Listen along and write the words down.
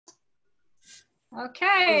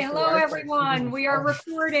Okay, hello everyone. We are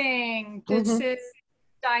recording. This is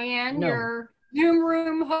Diane, your Zoom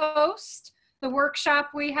room host. The workshop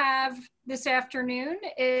we have this afternoon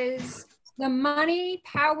is the Money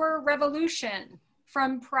Power Revolution,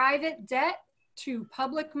 from private debt to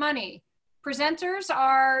public money. Presenters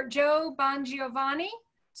are Joe Bongiovani,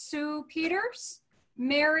 Sue Peters,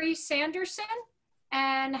 Mary Sanderson,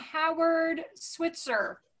 and Howard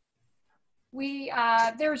Switzer.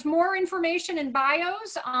 There's more information in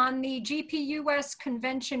bios on the GPUS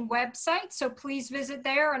convention website, so please visit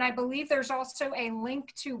there. And I believe there's also a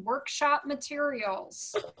link to workshop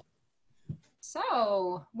materials.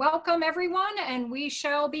 So welcome everyone, and we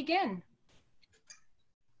shall begin.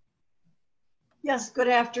 Yes, good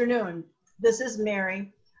afternoon. This is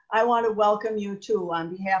Mary. I want to welcome you too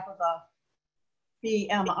on behalf of the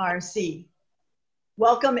BMRC.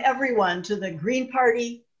 Welcome everyone to the Green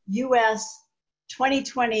Party US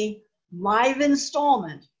 2020 live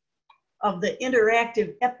installment of the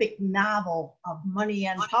interactive epic novel of Money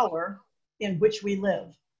and Power in which we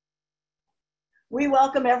live. We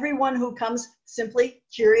welcome everyone who comes simply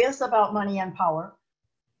curious about money and power,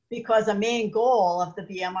 because a main goal of the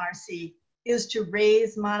BMRC is to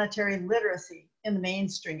raise monetary literacy in the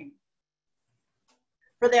mainstream.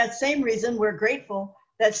 For that same reason, we're grateful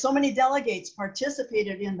that so many delegates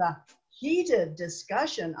participated in the heated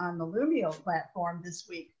discussion on the Lumio platform this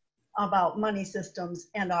week about money systems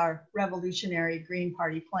and our revolutionary Green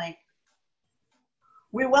Party plank.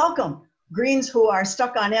 We welcome Greens who are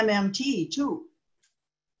stuck on MMT too.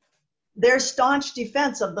 Their staunch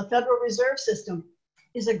defense of the Federal Reserve System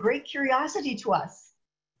is a great curiosity to us.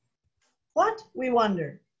 What, we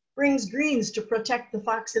wonder, brings Greens to protect the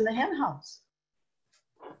fox in the henhouse?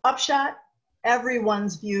 Upshot,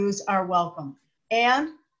 everyone's views are welcome, and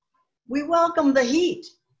we welcome the heat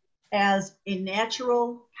as a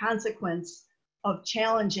natural consequence of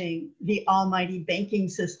challenging the almighty banking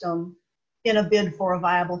system in a bid for a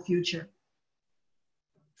viable future.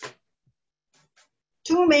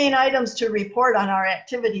 Two main items to report on our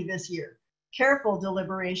activity this year. Careful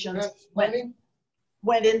deliberations went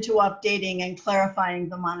into updating and clarifying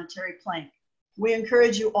the monetary plank. We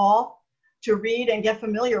encourage you all to read and get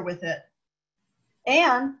familiar with it.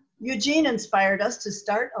 And Eugene inspired us to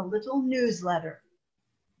start a little newsletter.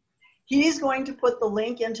 He's going to put the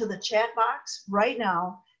link into the chat box right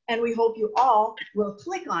now, and we hope you all will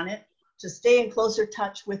click on it to stay in closer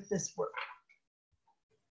touch with this work.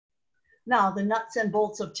 Now, the nuts and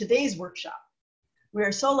bolts of today's workshop. We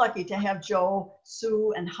are so lucky to have Joe,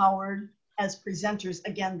 Sue, and Howard as presenters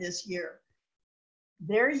again this year.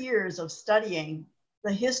 Their years of studying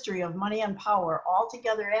the history of money and power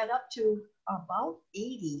altogether add up to about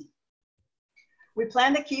 80. We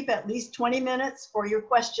plan to keep at least 20 minutes for your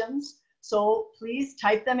questions, so please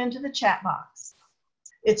type them into the chat box.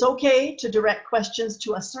 It's okay to direct questions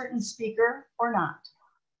to a certain speaker or not.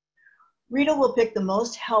 Rita will pick the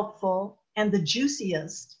most helpful and the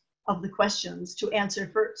juiciest of the questions to answer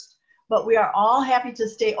first, but we are all happy to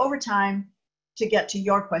stay over time to get to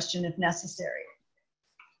your question if necessary.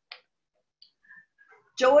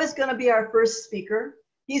 Joe is going to be our first speaker.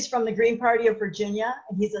 He's from the Green Party of Virginia,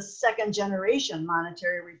 and he's a second-generation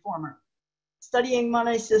monetary reformer, studying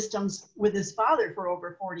money systems with his father for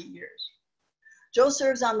over 40 years. Joe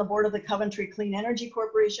serves on the board of the Coventry Clean Energy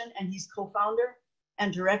Corporation, and he's co-founder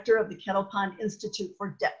and director of the Kettle Pond Institute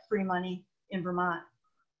for Debt-Free Money in Vermont.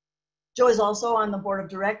 Joe is also on the board of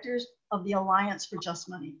directors of the Alliance for Just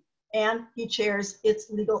Money, and he chairs its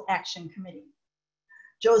Legal Action Committee.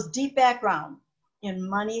 Joe's deep background in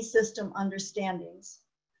money system understandings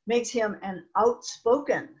makes him an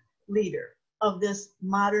outspoken leader of this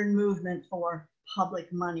modern movement for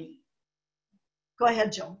public money. Go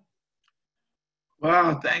ahead, Joe.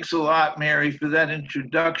 Well, thanks a lot, Mary, for that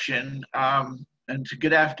introduction. And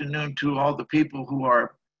good afternoon to all the people who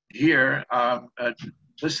are here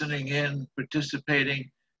listening in, participating.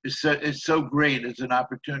 It's so great as an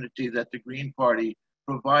opportunity that the Green Party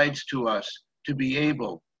provides to us to be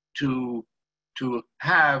able to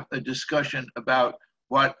have a discussion about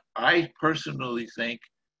what I personally think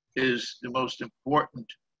is the most important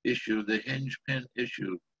issue, the hinge pin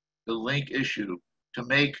issue, the link issue, to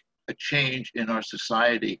make a change in our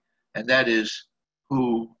society, and that is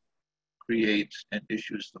who creates and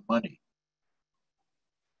issues the money.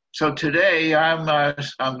 So today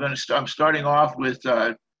I'm starting off with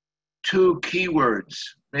two keywords,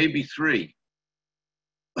 maybe three.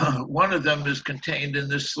 One of them is contained in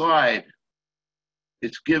this slide.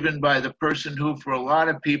 It's given by the person who, for a lot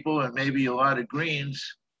of people, and maybe a lot of Greens,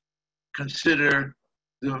 consider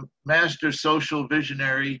the master social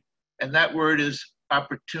visionary, and that word is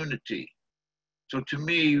opportunity. So to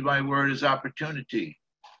me, my word is opportunity.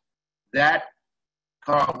 That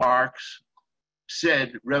Karl Marx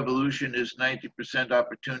said revolution is 90%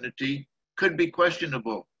 opportunity could be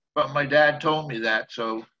questionable, but my dad told me that,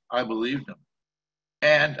 so I believed him.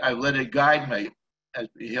 And I let it guide me,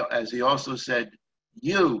 as he also said,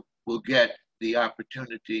 you will get the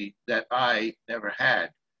opportunity that I never had,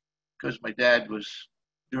 because my dad was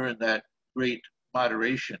during that great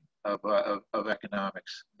moderation of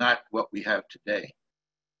economics, not what we have today.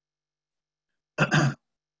 The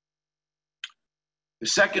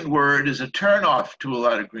second word is a turnoff to a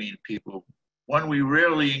lot of green people, one we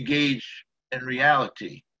rarely engage in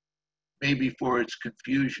reality, maybe for its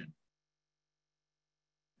confusion.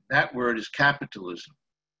 That word is capitalism.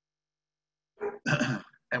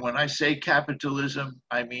 And when I say capitalism,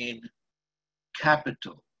 I mean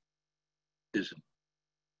capitalism.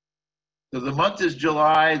 So the month is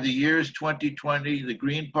July, the year is 2020, the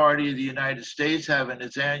Green Party of the United States having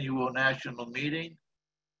its annual national meeting.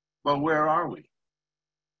 Well, where are we?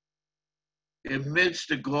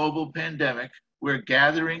 Amidst a global pandemic where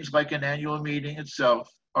gatherings like an annual meeting itself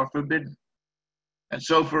are forbidden. And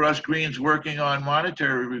so for us Greens working on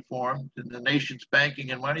monetary reform in the nation's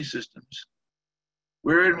banking and money systems,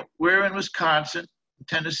 we're in Wisconsin,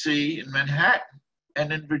 Tennessee, in Manhattan,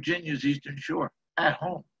 and in Virginia's Eastern Shore, at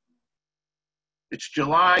home. It's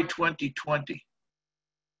July 2020.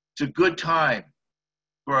 It's a good time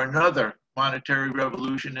for another monetary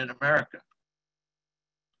revolution in America.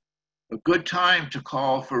 A good time to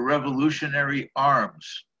call for revolutionary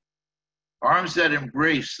arms. Arms that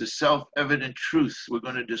embrace the self-evident truths we're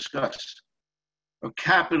going to discuss of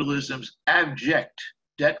capitalism's abject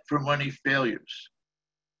debt for money failures.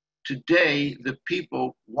 Today, the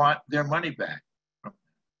people want their money back.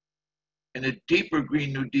 In a deeper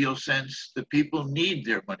Green New Deal sense, the people need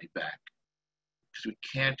their money back because we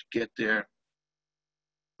can't get there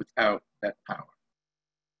without that power.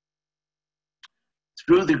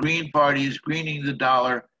 Through the Green Party's greening the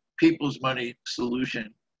dollar, people's money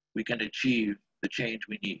solution, we can achieve the change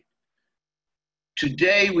we need.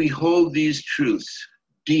 Today, we hold these truths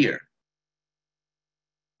dear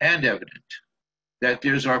and evident, that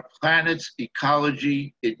there's our planet's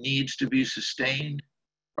ecology, it needs to be sustained,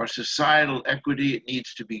 our societal equity, it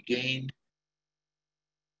needs to be gained,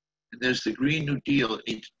 and there's the Green New Deal, it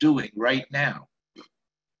needs doing right now.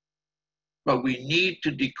 But we need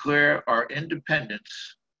to declare our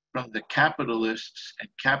independence from the capitalists and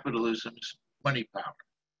capitalism's money power.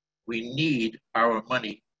 We need our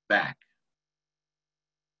money back.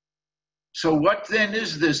 So what then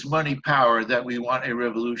is this money power that we want a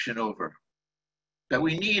revolution over? That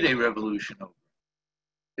we need a revolution over?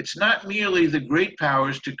 It's not merely the great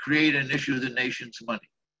powers to create and issue the nation's money.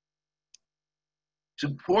 It's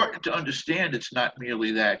important to understand it's not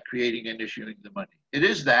merely that, creating and issuing the money. It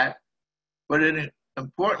is that, but it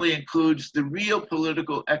importantly includes the real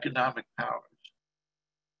political economic powers.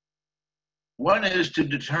 One is to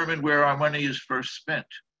determine where our money is first spent.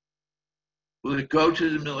 Will it go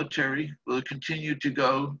to the military? Will it continue to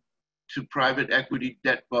go to private equity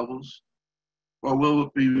debt bubbles? Or will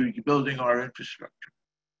it be rebuilding our infrastructure?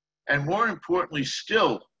 And more importantly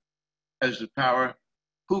still, as the power,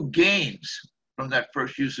 who gains from that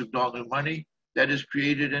first use of all new money that is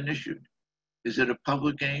created and issued? Is it a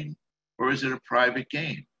public gain or is it a private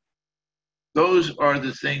gain? Those are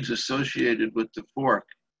the things associated with the fork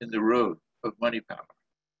in the road of money power.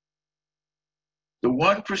 The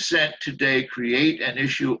 1% today create and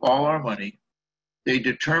issue all our money. They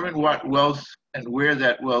determine what wealth and where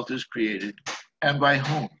that wealth is created and by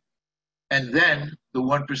whom. And then the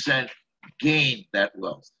 1% gain that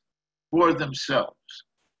wealth for themselves.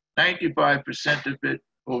 95% of it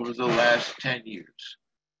over the last 10 years.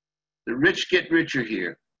 The rich get richer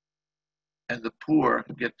here, and the poor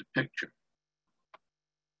get the picture.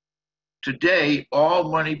 Today, all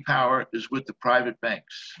money power is with the private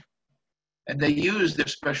banks, and they use their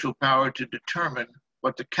special power to determine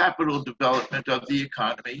what the capital development of the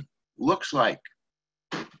economy looks like.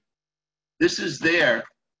 This is their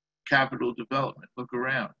capital development. Look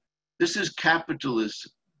around. This is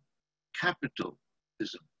capitalism. Capitalism.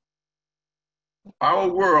 Our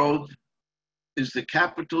world is the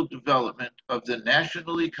capital development of the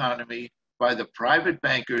national economy by the private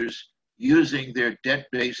bankers using their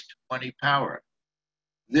debt-based money power.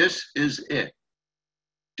 This is it.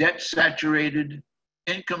 Debt-saturated,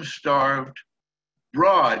 income-starved,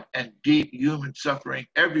 broad and deep human suffering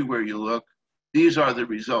everywhere you look. These are the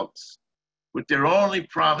results, with their only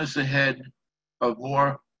promise ahead of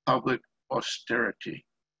more public austerity.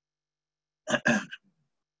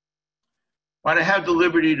 But I have the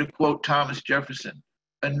liberty to quote Thomas Jefferson,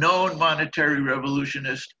 a known monetary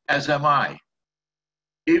revolutionist, as am I,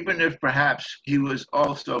 even if perhaps he was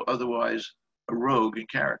also otherwise a rogue in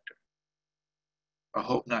character. I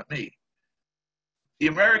hope not me. The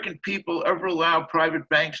American people ever allow private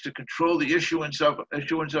banks to control the issuance of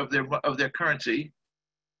their currency,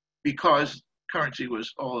 because currency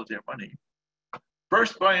was all of their money.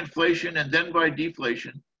 First by inflation and then by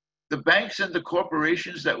deflation, the banks and the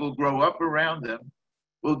corporations that will grow up around them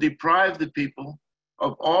will deprive the people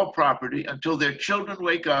of all property until their children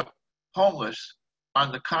wake up homeless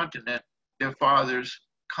on the continent their fathers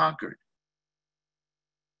conquered.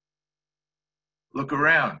 Look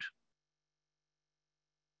around.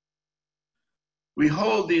 We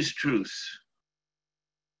hold these truths,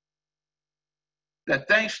 that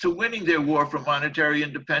thanks to winning their war for monetary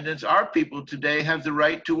independence, our people today have the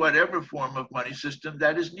right to whatever form of money system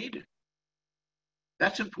that is needed.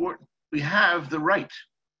 That's important. We have the right.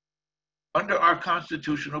 Under our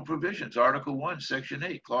constitutional provisions, Article 1, Section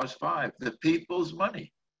 8, Clause 5, the people's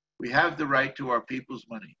money. We have the right to our people's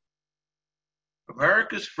money.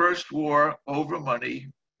 America's first war over money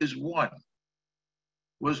was won.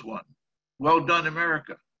 Well done,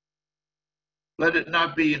 America. Let it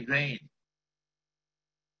not be in vain.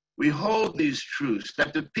 We hold these truths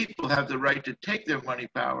that the people have the right to take their money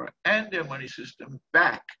power and their money system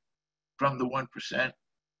back from the 1%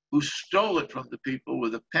 who stole it from the people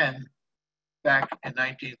with a pen back in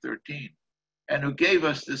 1913 and who gave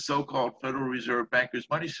us this so-called Federal Reserve bankers'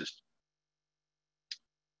 money system.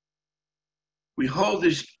 We hold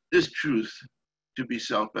this truth to be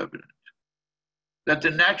self-evident, that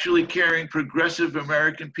the naturally caring progressive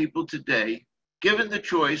American people today, given the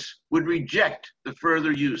choice, would reject the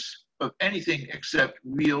further use of anything except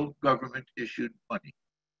real government-issued money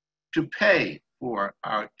to pay for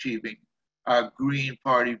our achieving our Green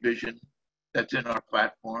Party vision that's in our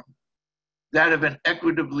platform, that of an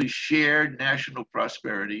equitably shared national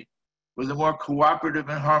prosperity with a more cooperative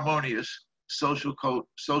and harmonious social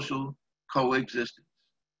coexistence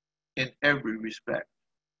in every respect.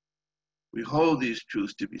 We hold these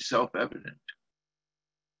truths to be self-evident.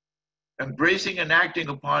 Embracing and acting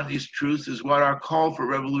upon these truths is what our call for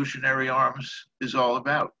revolutionary arms is all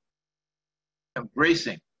about.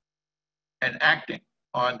 Embracing and acting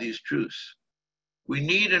on these truths. We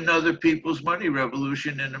need another people's money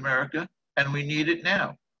revolution in America, and we need it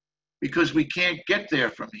now, because we can't get there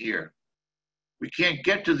from here. We can't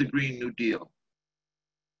get to the Green New Deal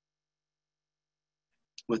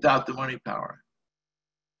without the money power.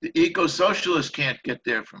 The eco-socialists can't get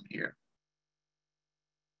there from here.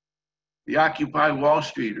 The Occupy Wall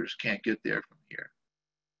Streeters can't get there from here.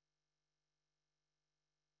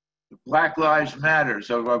 The Black Lives Matters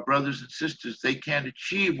of our brothers and sisters, they can't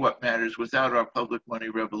achieve what matters without our public money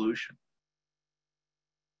revolution.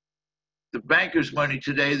 The bankers' money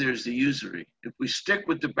today, there's the usury. If we stick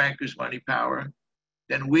with the bankers' money power,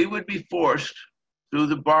 then we would be forced through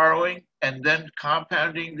the borrowing and then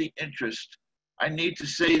compounding the interest. I need to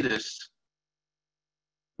say this.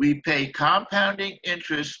 We pay compounding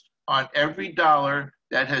interest on every dollar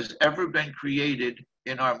that has ever been created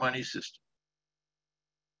in our money system.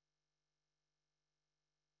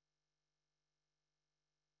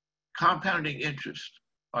 Compounding interest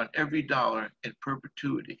on every dollar in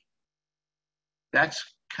perpetuity.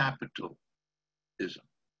 That's capitalism.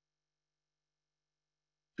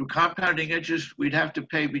 Through compounding interest, we'd have to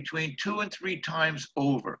pay between 2 and 3 times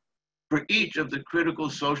over for each of the critical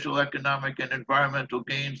social, economic, and environmental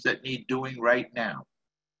gains that need doing right now.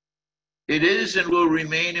 It is and will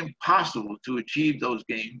remain impossible to achieve those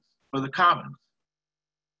gains for the commons.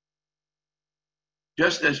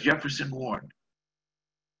 Just as Jefferson warned,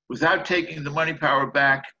 without taking the money power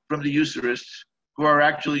back from the usurists who are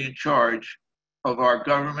actually in charge of our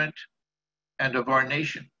government and of our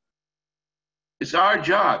nation. It's our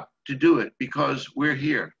job to do it because we're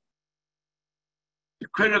here. The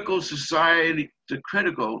critical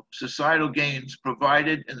societal gains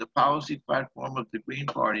provided in the policy platform of the Green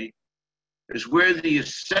Party is where the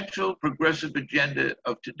essential progressive agenda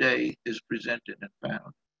of today is presented and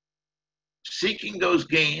found. Seeking those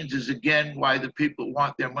gains is again why the people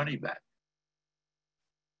want their money back.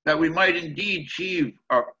 That we might indeed achieve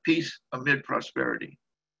our peace amid prosperity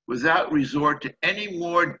without resort to any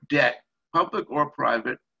more debt, public or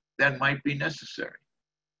private, than might be necessary.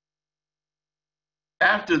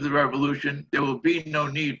 After the revolution, there will be no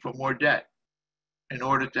need for more debt in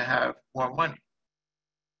order to have more money.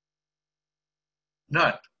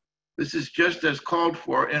 None. This is just as called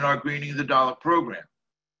for in our Greening the Dollar program.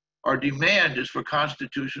 Our demand is for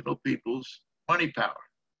constitutional people's money power,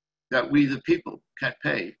 that we the people can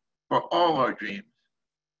pay for all our dreams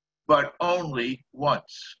but only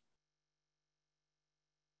once.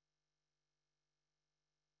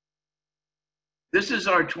 This is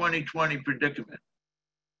our 2020 predicament.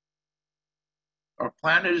 Our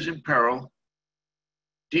planet is in peril,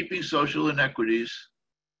 deepening social inequities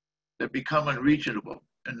that become unreachable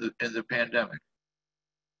in the pandemic.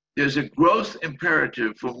 There's a growth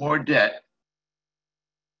imperative for more debt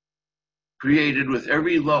created with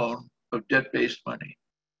every loan of debt-based money.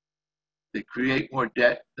 They create more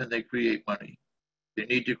debt than they create money. They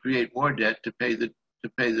need to create more debt to pay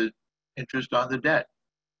the interest on the debt.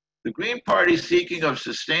 The Green Party seeking of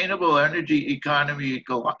sustainable energy, economy,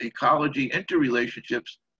 ecology,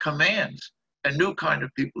 interrelationships commands a new kind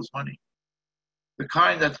of people's money. The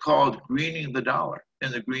kind that's called greening the dollar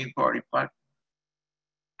in the Green Party platform.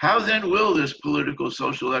 How then will this political,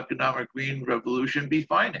 social, economic green revolution be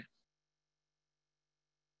financed?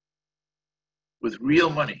 With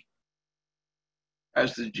real money,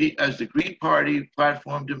 as the Green Party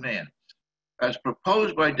platform demands, as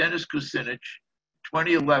proposed by Dennis Kucinich,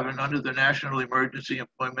 2011 under the National Emergency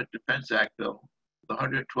Employment Defense Act Bill, the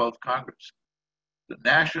 112th Congress. The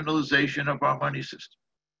nationalization of our money system,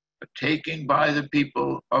 a taking by the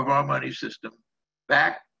people of our money system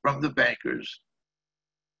back from the bankers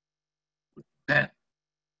with the pen.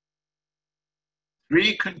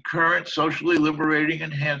 3 concurrent socially liberating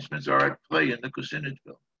enhancements are at play in the Kucinich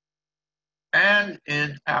bill and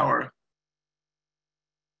in our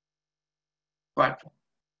platform.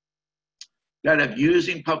 That of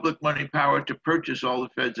using public money power to purchase all the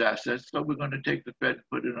Fed's assets, so we're going to take the Fed and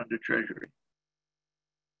put it under Treasury.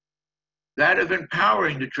 That of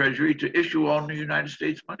empowering the Treasury to issue all new United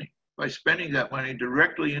States money by spending that money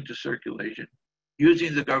directly into circulation,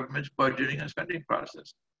 using the government's budgeting and spending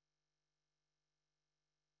process.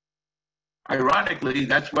 Ironically,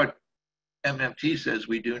 that's what MMT says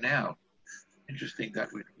we do now. Interesting that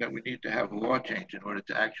we need to have a law change in order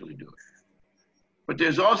to actually do it. But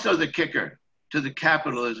there's also the kicker to the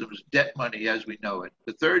capitalism's debt money as we know it.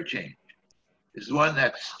 The third change is the one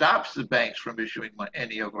that stops the banks from issuing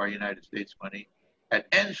any of our United States money, that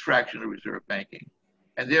ends fractional reserve banking,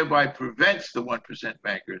 and thereby prevents the 1%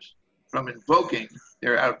 bankers from invoking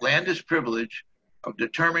their outlandish privilege of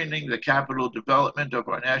determining the capital development of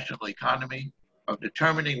our national economy, of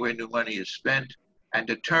determining where new money is spent, and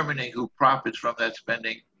determining who profits from that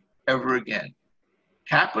spending ever again.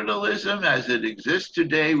 Capitalism as it exists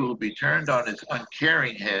today will be turned on its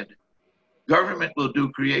uncaring head. Government will do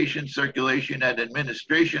creation, circulation, and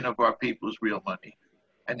administration of our people's real money,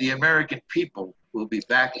 and the American people will be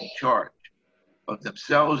back in charge of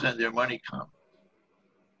themselves and their money commons.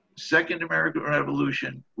 The Second American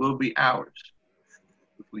Revolution will be ours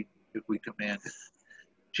if we command it.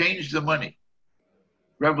 Change the money.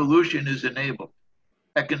 Revolution is enabled.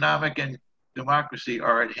 Economic and democracy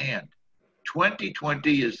are at hand.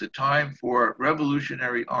 2020 is the time for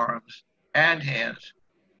revolutionary arms and hands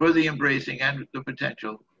for the embracing and the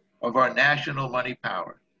potential of our national money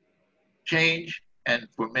power. Change, and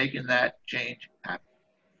for making that change happen.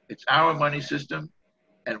 It's our money system,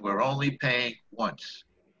 and we're only paying once.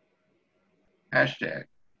 Hashtag,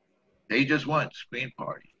 pay just once, Green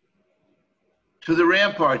Party. To the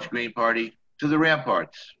ramparts, Green Party, to the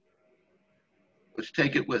ramparts. Let's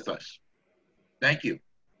take it with us. Thank you.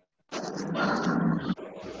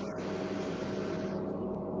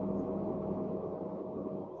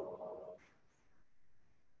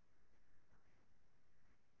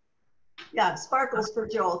 Yeah, sparkles for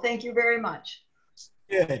Joel. Thank you very much.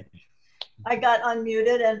 Yeah. I got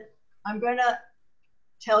unmuted, and I'm going to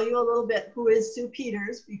tell you a little bit who is Sue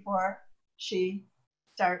Peters before she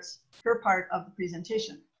starts her part of the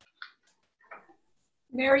presentation.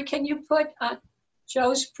 Mary, can you put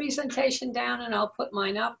Joe's presentation down and I'll put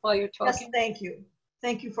mine up while you're talking? Yes, thank you.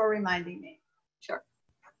 Thank you for reminding me. Sure.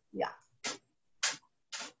 Yeah.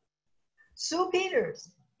 Sue Peters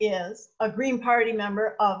is a Green Party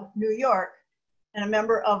member of New York and a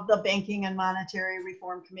member of the Banking and Monetary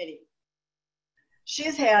Reform Committee.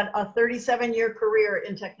 She's had a 37-year career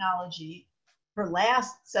in technology. Her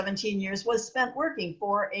last 17 years was spent working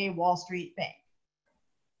for a Wall Street bank.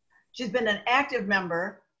 She's been an active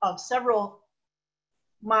member of several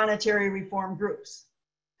monetary reform groups.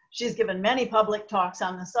 She's given many public talks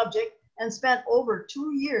on the subject and spent over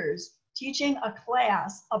 2 years teaching a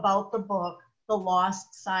class about the book, The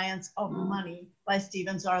Lost Science of Money by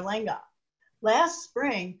Stephen Zarlenga. Last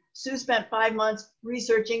spring, Sue spent 5 months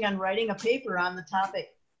researching and writing a paper on the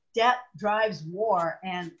topic, Debt Drives War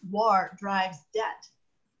and War Drives Debt,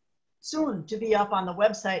 soon to be up on the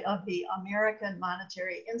website of the American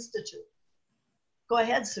Monetary Institute. Go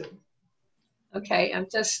ahead, Sue. Okay, I'm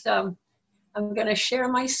just I'm going to share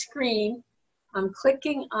my screen. I'm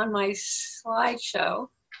clicking on my slideshow,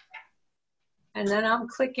 and then I'm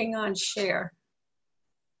clicking on share.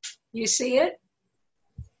 You see it?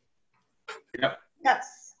 Yep.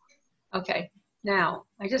 Yes. Okay. Now,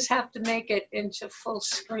 I just have to make it into full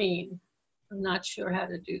screen. I'm not sure how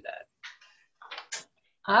to do that.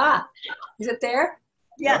 Ah, is it there?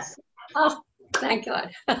 Yes. Oh, thank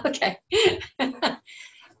God. Okay.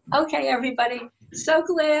 Okay, everybody. So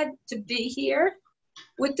glad to be here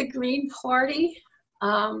with the Green Party,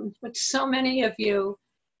 with so many of you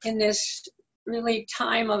in this really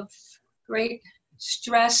time of great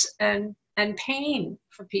stress and pain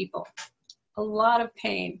for people, a lot of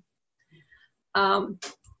pain. And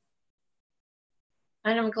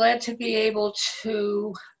I'm glad to be able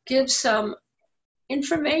to give some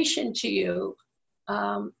information to you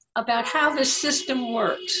about how the system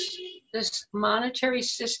works, this monetary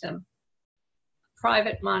system,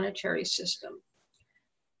 private monetary system.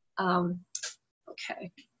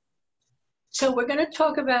 Okay. So we're going to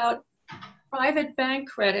talk about private bank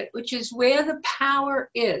credit, which is where the power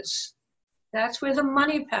is. That's where the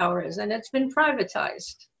money power is, and it's been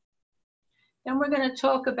privatized. Then we're going to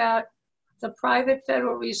talk about the private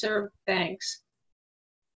Federal Reserve banks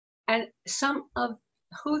and some of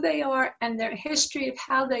who they are and their history of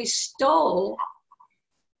how they stole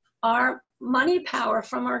our money power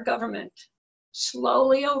from our government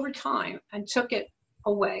slowly over time and took it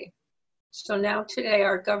away. So now today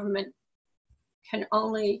our government can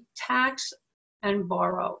only tax and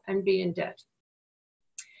borrow and be in debt.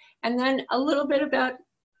 And then a little bit about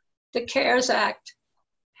the CARES Act,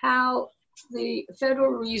 how the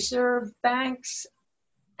Federal Reserve banks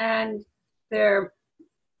and their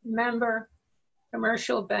member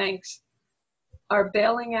commercial banks are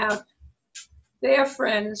bailing out their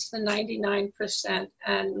friends, the 99%,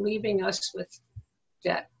 and leaving us with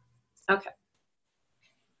debt. Okay.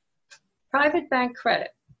 Private bank credit.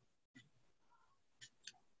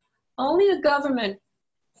 Only a government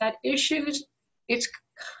that issues its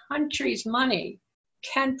country's money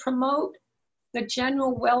can promote the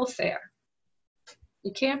general welfare.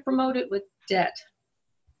 You can't promote it with debt.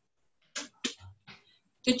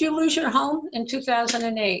 Did you lose your home in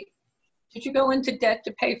 2008? Did you go into debt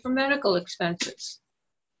to pay for medical expenses?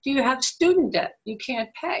 Do you have student debt you can't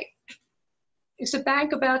pay? Is the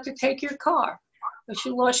bank about to take your car because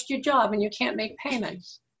you lost your job and you can't make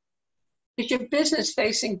payments? Is your business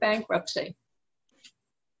facing bankruptcy?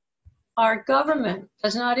 Our government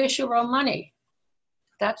does not issue our money.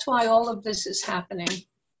 That's why all of this is happening.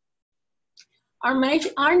 Our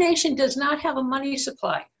nation does not have a money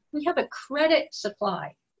supply. We have a credit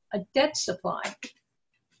supply, a debt supply.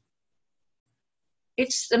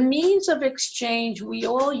 It's the means of exchange we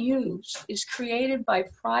all use is created by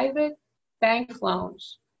private bank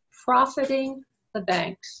loans, profiting the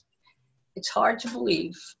banks. It's hard to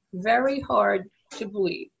believe, very hard to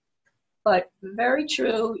believe, but very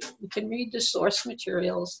true. You can read the source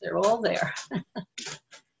materials, they're all there.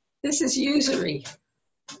 This is usury.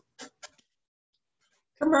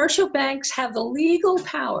 Commercial banks have the legal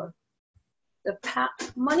power. The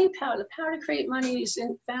money power, the power to create money is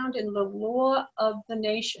found in the law of the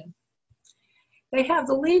nation. They have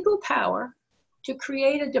the legal power to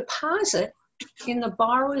create a deposit in the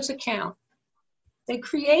borrower's account. They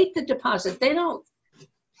create the deposit. They don't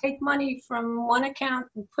take money from one account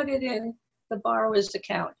and put it in the borrower's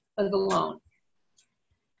account of the loan.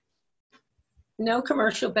 No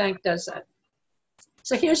commercial bank does that.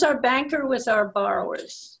 So here's our banker with our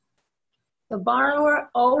borrowers. The borrower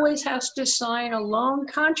always has to sign a loan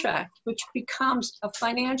contract, which becomes a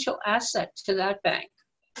financial asset to that bank.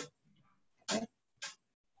 Okay?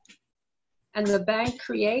 And the bank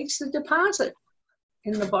creates the deposit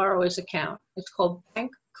in the borrower's account. It's called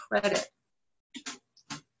bank credit.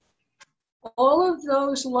 All of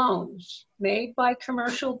those loans made by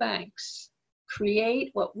commercial banks create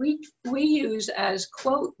what we use as,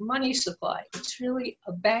 quote, money supply. It's really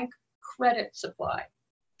a bank credit supply.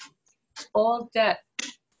 All debt.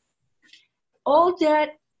 All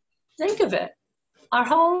debt, think of it. Our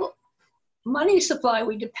whole money supply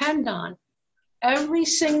we depend on every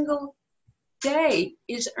single day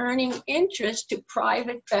is earning interest to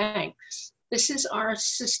private banks. This is our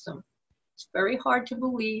system. It's very hard to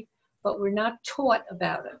believe, but we're not taught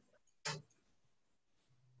about it.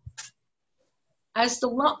 As the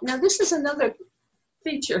loan, now this is another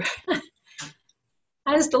feature.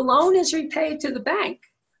 As the loan is repaid to the bank,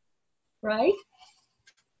 right?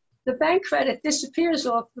 The bank credit disappears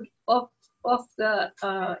off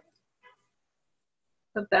the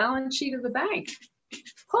balance sheet of the bank.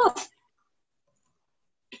 Poof.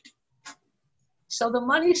 So the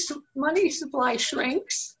money supply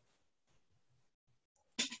shrinks.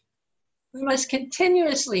 We must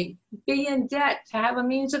continuously be in debt to have a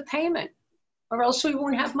means of payment, or else we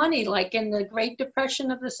won't have money, like in the Great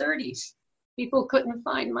Depression of the 30s. People couldn't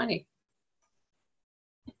find money.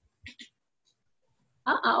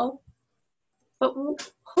 Uh-oh. But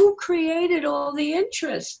who created all the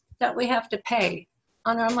interest that we have to pay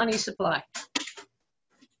on our money supply?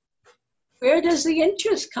 Where does the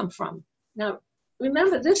interest come from? Now,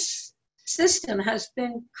 remember, this system has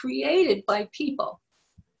been created by people.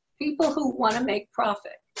 People who want to make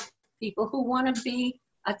profit. People who want to be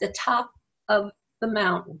at the top of the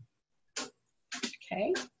mountain.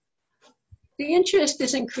 Okay? The interest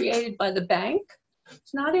isn't created by the bank.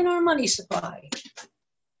 It's not in our money supply.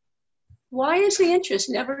 Why is the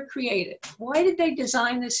interest never created? Why did they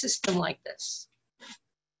design the system like this?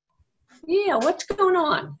 Yeah, what's going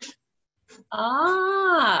on?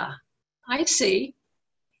 Ah, I see.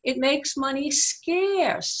 It makes money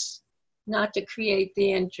scarce not to create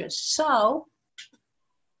the interest. So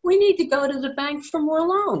we need to go to the bank for more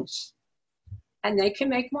loans, and they can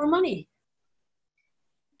make more money.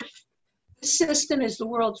 This system is the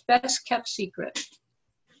world's best kept secret.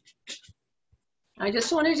 I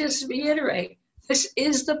just want to reiterate, this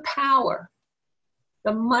is the power,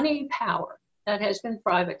 the money power that has been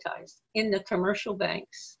privatized in the commercial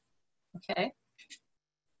banks, okay?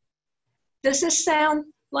 Does this sound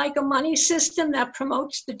like a money system that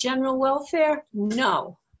promotes the general welfare?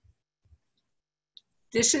 No.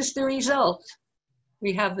 This is the result.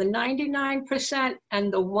 We have the 99%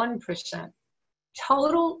 and the 1%.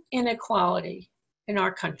 Total inequality in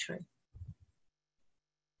our country.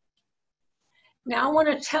 Now I want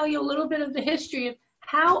to tell you a little bit of the history of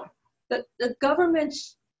how the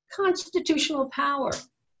government's constitutional power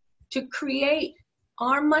to create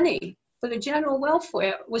our money for the general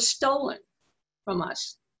welfare was stolen from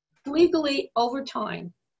us legally over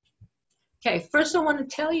time. Okay, first I want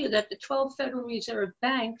to tell you that the 12 Federal Reserve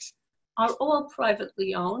banks are all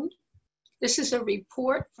privately owned. This is a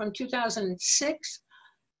report from 2006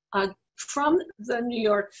 from the New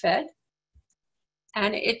York Fed.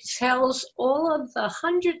 And it tells all of the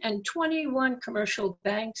 121 commercial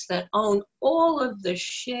banks that own all of the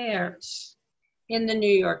shares in the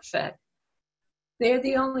New York Fed. They're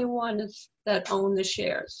the only ones that own the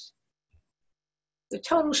shares. The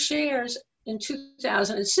total shares in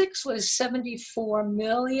 2006 was 74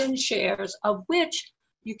 million shares, of which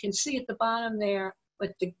you can see at the bottom there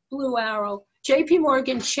with the blue arrow, JP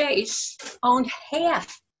Morgan Chase owned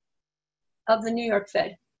half of the New York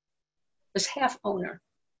Fed. Was half owner,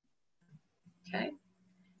 okay?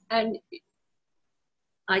 And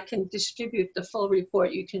I can distribute the full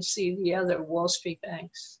report. You can see the other Wall Street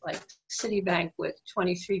banks, like Citibank with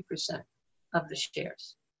 23% of the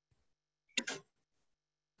shares.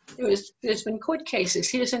 There's been court cases.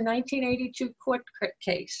 Here's a 1982 court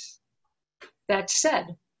case that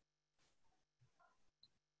said,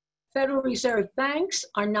 Federal Reserve banks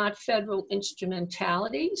are not federal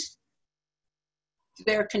instrumentalities.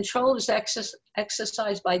 Their control is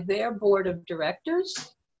exercised by their board of directors.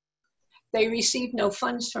 They receive no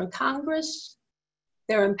funds from Congress.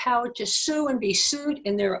 They're empowered to sue and be sued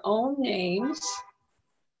in their own names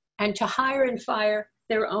and to hire and fire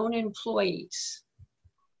their own employees.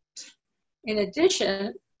 In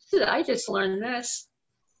addition, I just learned this,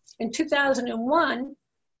 in 2001,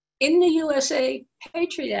 in the USA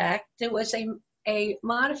Patriot Act, there was a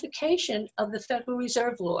modification of the Federal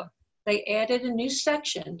Reserve Law. They added a new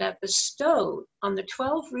section that bestowed on the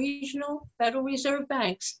 12 regional Federal Reserve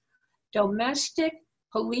banks domestic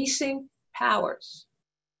policing powers.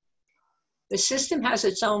 The system has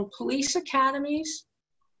its own police academies,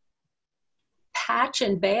 patch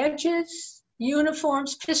and badges,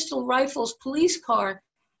 uniforms, pistol, rifles, police car,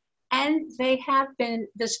 and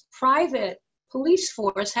this private police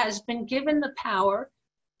force has been given the power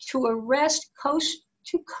to arrest coast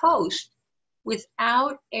to coast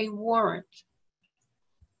without a warrant.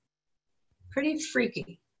 Pretty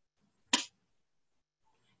freaky.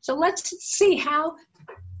 So let's see how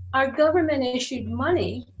our government issued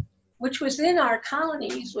money, which was in our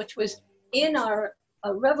colonies, which was in our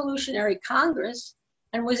Revolutionary Congress,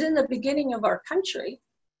 and was in the beginning of our country,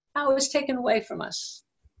 how it was taken away from us.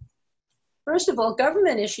 First of all,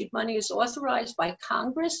 government issued money is authorized by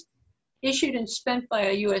Congress, issued and spent by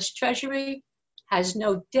a US Treasury, has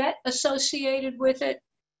no debt associated with it.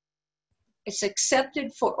 It's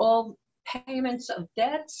accepted for all payments of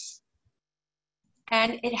debts.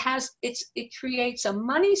 And it creates a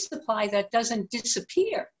money supply that doesn't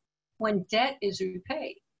disappear when debt is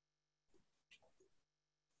repaid.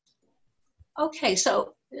 Okay,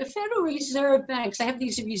 so The Federal Reserve banks, they have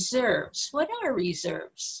these reserves. What are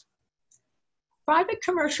reserves? Private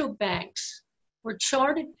commercial banks were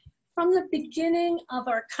chartered from the beginning of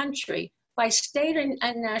our country by state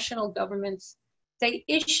and national governments. They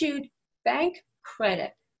issued bank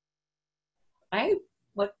credit, right?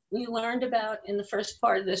 What we learned about in the first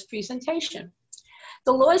part of this presentation.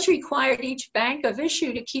 The laws required each bank of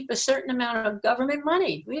issue to keep a certain amount of government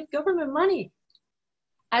money. We have government money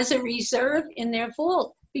as a reserve in their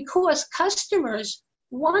vault because customers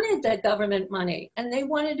wanted that government money and they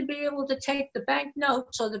wanted to be able to take the bank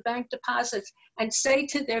notes or the bank deposits and say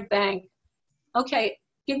to their bank, okay,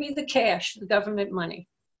 give me the cash, the government money.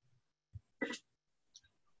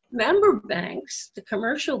 Member banks, the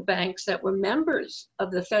commercial banks that were members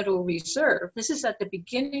of the Federal Reserve, this is at the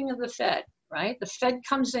beginning of the Fed, right? The Fed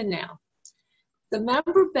comes in now. The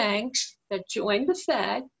member banks that joined the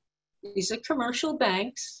Fed, these are commercial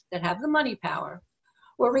banks that have the money power,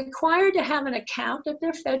 were required to have an account at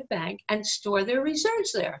their Fed bank and store their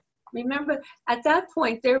reserves there. Remember, at that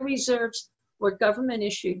point, their reserves were government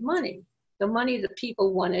issued money, the money that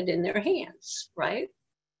people wanted in their hands, right?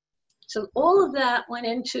 So all of that went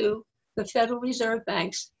into the Federal Reserve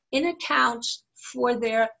banks in accounts for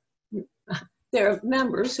their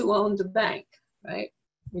members who owned the bank, right?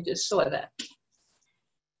 We just saw that.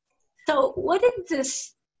 So what did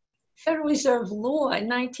this Federal Reserve law in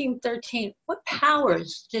 1913, what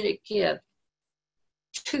powers did it give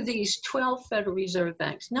to these 12 Federal Reserve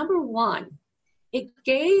banks? Number one, it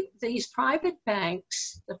gave these private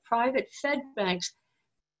banks, the private Fed banks,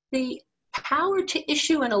 the power to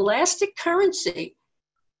issue an elastic currency.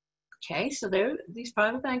 Okay, so these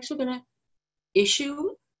private banks are going to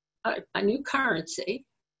issue a new currency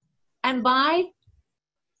and buy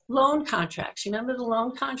loan contracts. You remember the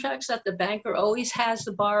loan contracts that the banker always has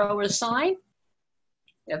the borrower sign?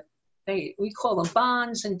 We call them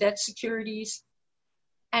bonds and debt securities.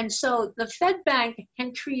 And so the Fed bank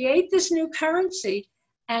can create this new currency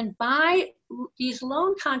and buy these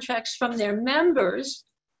loan contracts from their members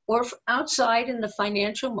or outside in the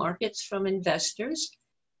financial markets from investors.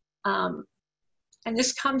 And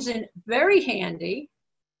this comes in very handy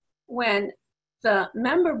when the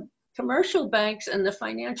member commercial banks and the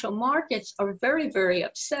financial markets are very, very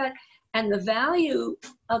upset and the value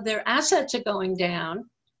of their assets are going down,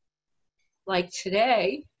 like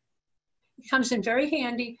today. It comes in very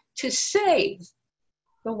handy to save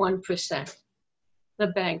the 1%, the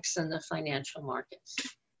banks and the financial markets.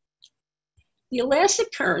 The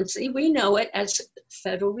elastic currency, we know it as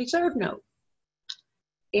Federal Reserve note.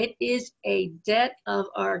 It is a debt of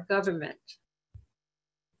our government.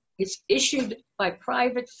 It's issued by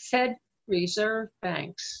private Fed Reserve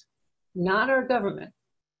banks, not our government.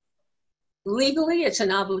 Legally, it's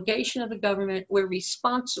an obligation of the government. We're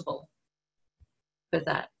responsible for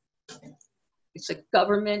that. It's a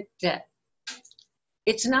government debt.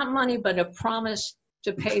 It's not money, but a promise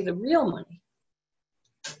to pay the real money.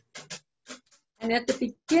 And at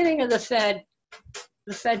the beginning of the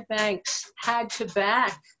Fed banks had to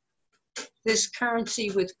back this currency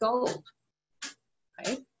with gold,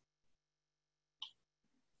 right?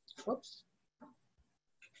 Whoops.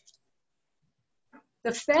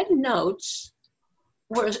 The Fed notes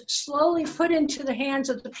were slowly put into the hands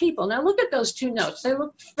of the people. Now look at those two notes. They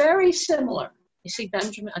look very similar. You see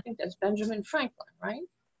Benjamin, I think that's Benjamin Franklin, right?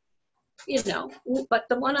 You know, but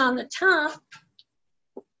the one on the top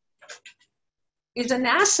is an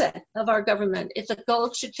asset of our government. It's a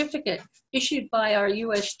gold certificate issued by our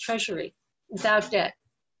US Treasury without debt.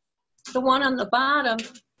 The one on the bottom,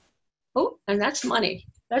 oh, and that's money.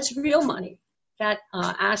 That's real money. That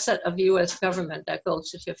asset of the US government, that gold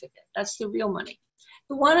certificate, that's the real money.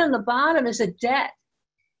 The one on the bottom is a debt.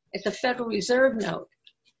 It's a Federal Reserve note.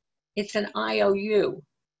 It's an IOU.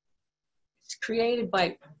 It's created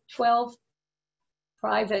by 12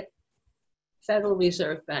 private Federal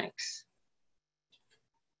Reserve banks.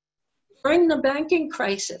 During the banking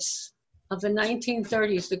crisis of the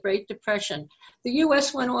 1930s, the Great Depression, the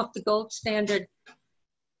US went off the gold standard.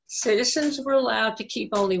 Citizens were allowed to keep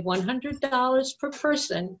only $100 per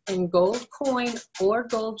person in gold coin or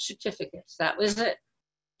gold certificates. That was it.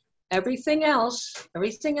 Everything else of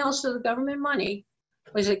the government money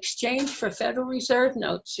was exchanged for Federal Reserve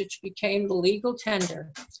notes, which became the legal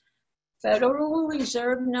tender. Federal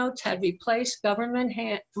Reserve notes had replaced government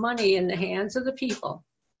money in the hands of the people.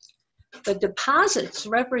 The deposits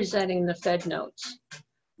representing the Fed notes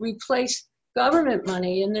replaced government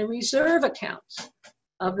money in the reserve accounts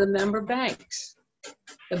of the member banks.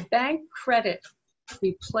 The bank credit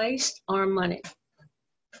replaced our money.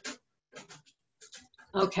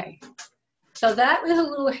 Okay, so that was a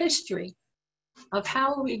little history of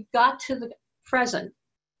how we got to the present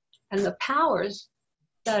and the powers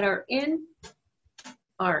that are in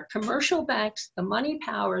our commercial banks, the money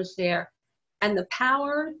powers there, and the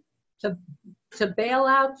power to bail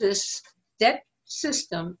out this debt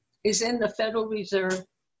system is in the Federal Reserve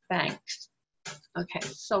banks. Okay,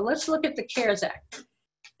 so let's look at the CARES Act.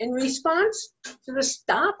 In response to the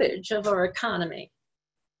stoppage of our economy,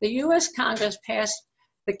 the US Congress passed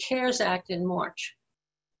the CARES Act in March.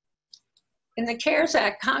 In the CARES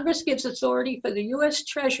Act, Congress gives authority for the US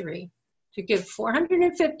Treasury to give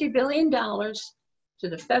 $450 billion to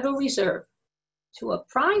the Federal Reserve, to a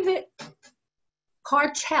private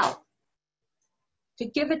cartel, to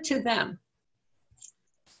give it to them.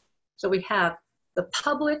 So we have the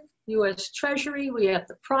public US Treasury, we have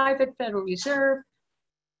the private Federal Reserve.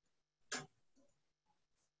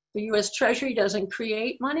 The US Treasury doesn't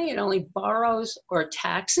create money, it only borrows or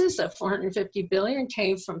taxes. That $450 billion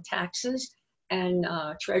came from taxes and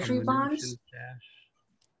Treasury bonds.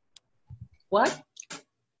 What?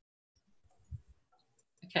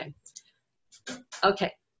 Okay.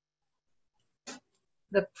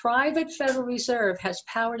 The private Federal Reserve has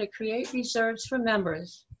power to create reserves for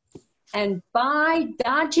members and buy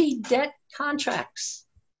dodgy debt contracts.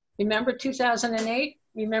 Remember 2008?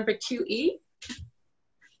 Remember QE?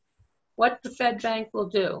 What the Fed Bank will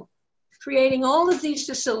do, creating all of these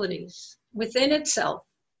facilities within itself.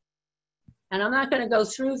 And I'm not going to go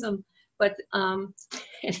through them, but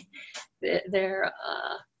they're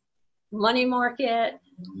money market,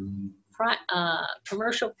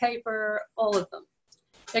 commercial paper, all of them.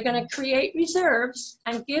 They're going to create reserves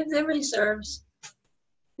and give the reserves,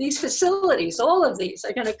 these facilities, all of these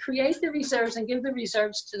are going to create the reserves and give the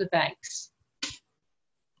reserves to the banks.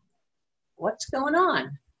 What's going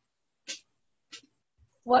on?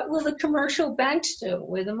 What will the commercial banks do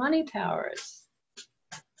where the money power is?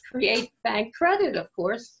 Create bank credit, of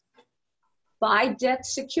course. Buy debt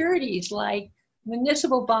securities like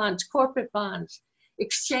municipal bonds, corporate bonds,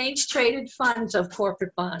 exchange traded funds of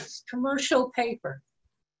corporate bonds, commercial paper,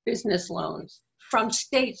 business loans from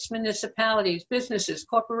states, municipalities, businesses,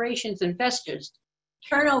 corporations, investors.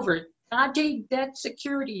 Turn over dodgy debt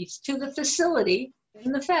securities to the facility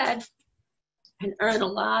in the Fed and earn a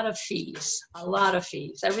lot of fees, a lot of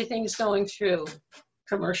fees. Everything's going through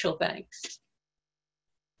commercial banks.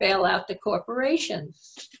 Bail out the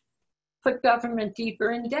corporations, put government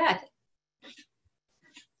deeper in debt.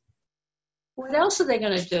 What else are they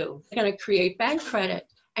going to do? They're going to create bank credit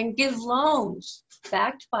and give loans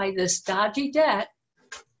backed by this dodgy debt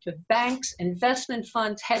to banks, investment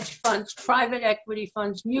funds, hedge funds, private equity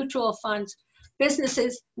funds, mutual funds,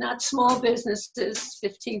 businesses, not small businesses,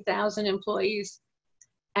 15,000 employees,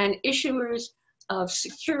 and issuers of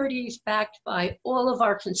securities backed by all of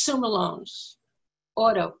our consumer loans,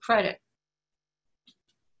 auto, credit.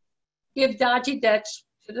 Give dodgy debts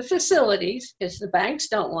to the facilities because the banks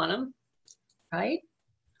don't want them, right?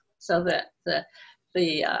 So that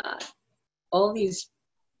all these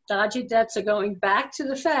dodgy debts are going back to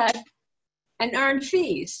the Fed and earn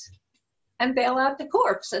fees and bail out the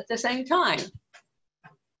corps at the same time.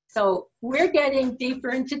 So we're getting deeper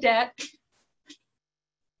into debt.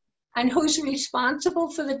 And who's responsible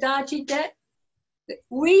for the dodgy debt?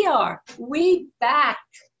 We are. We back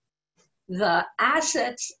the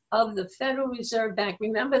assets of the Federal Reserve Bank.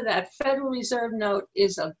 Remember that Federal Reserve note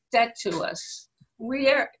is a debt to us. We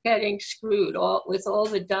are getting screwed with all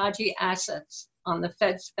the dodgy assets on the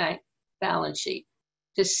Fed's bank balance sheet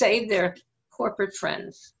to save their corporate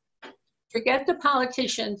friends. Forget the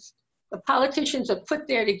politicians. The politicians are put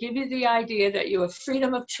there to give you the idea that you have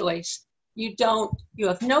freedom of choice. You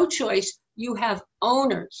have no choice. You have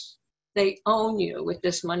owners. They own you with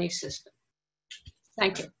this money system.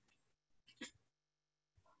 Thank you.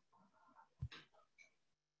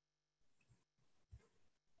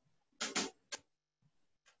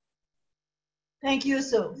 Thank you,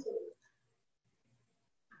 Sue.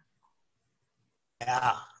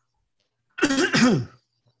 Yeah. I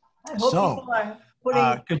hope So, people are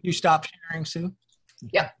putting... could you stop sharing, Sue?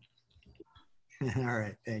 Yeah. All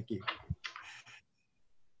right, thank you.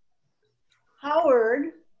 Howard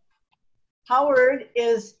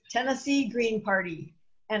is Tennessee Green Party,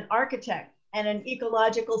 an architect and an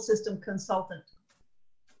ecological system consultant.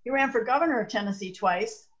 He ran for governor of Tennessee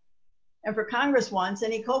twice and for Congress once,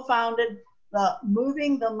 and he co-founded the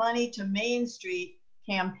Moving the Money to Main Street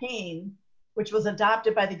campaign, which was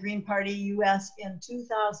adopted by the Green Party US in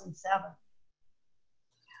 2007.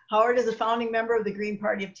 Howard is a founding member of the Green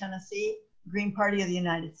Party of Tennessee, Green Party of the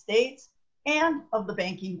United States, and of the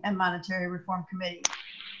Banking and Monetary Reform Committee.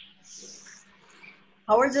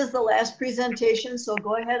 Howard's is the last presentation, so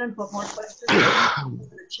go ahead and put more questions in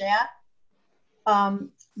the chat.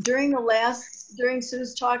 During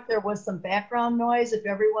Sue's talk, there was some background noise. If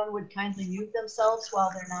everyone would kindly mute themselves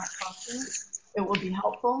while they're not talking, it will be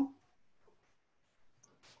helpful.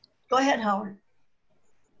 Go ahead, Howard.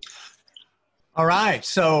 All right,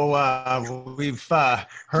 so we've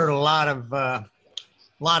heard a lot of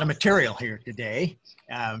material here today.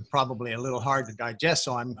 Probably a little hard to digest,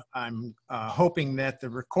 so I'm hoping that the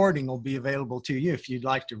recording will be available to you if you'd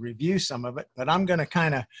like to review some of it. But I'm going to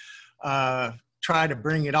kind of try to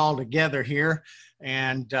bring it all together here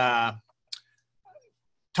and talk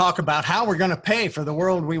about how we're going to pay for the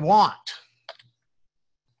world we want.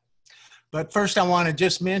 But first, I want to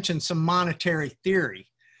just mention some monetary theory,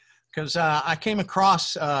 because I came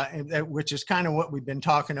across, which is kind of what we've been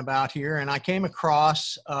talking about here, and I came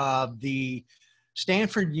across the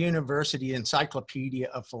Stanford University Encyclopedia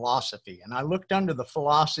of Philosophy. And I looked under the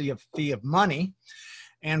philosophy of money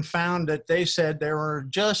and found that they said there were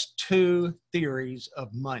just two theories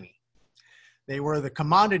of money. They were the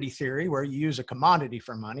commodity theory, where you use a commodity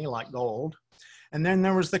for money, like gold. And then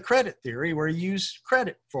there was the credit theory, where you use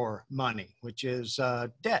credit for money, which is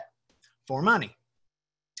debt for money.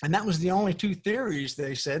 And that was the only two theories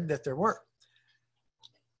they said that there were.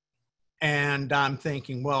 And I'm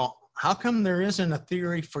thinking, well, how come there isn't a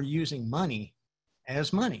theory for using money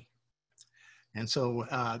as money? And so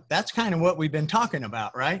that's kind of what we've been talking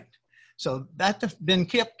about, right? So that's been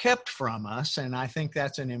kept from us, and I think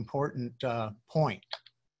that's an important point.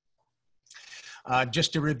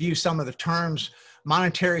 Just to review some of the terms,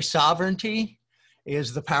 monetary sovereignty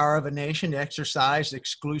is the power of a nation to exercise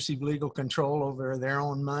exclusive legal control over their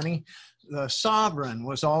own money. The sovereign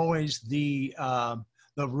was always the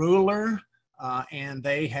ruler, and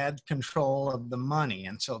they had control of the money.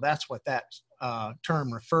 And so that's what that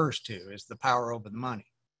term refers to, is the power over the money.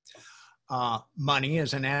 Money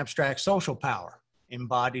is an abstract social power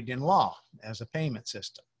embodied in law as a payment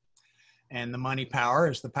system. And the money power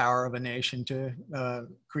is the power of a nation to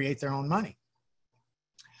create their own money,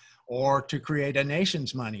 or to create a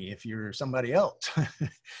nation's money if you're somebody else.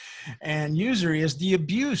 And usury is the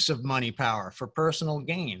abuse of money power for personal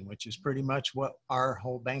gain, which is pretty much what our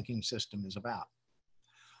whole banking system is about.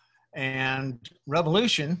 And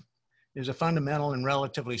revolution is a fundamental and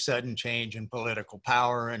relatively sudden change in political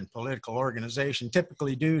power and political organization,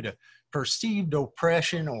 typically due to perceived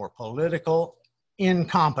oppression or political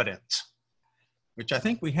incompetence, which I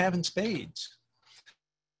think we have in spades.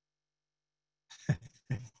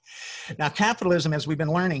 Now, capitalism, as we've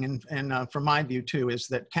been learning, and from my view too, is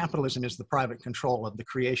that capitalism is the private control of the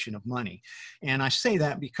creation of money. And I say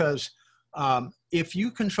that because if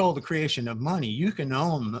you control the creation of money, you can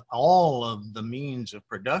own all of the means of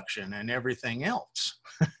production and everything else.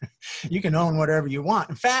 You can own whatever you want.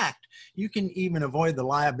 In fact, you can even avoid the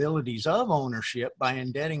liabilities of ownership by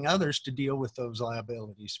indebting others to deal with those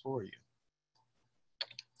liabilities for you.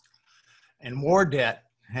 And war debt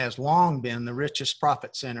has long been the richest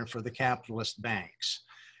profit center for the capitalist banks.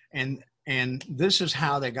 And this is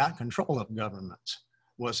how they got control of governments,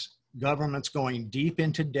 was governments going deep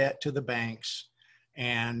into debt to the banks,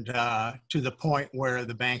 and to the point where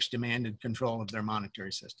the banks demanded control of their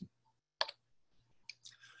monetary system.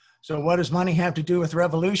 So what does money have to do with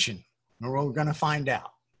revolution? Well, we're going to find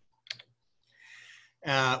out.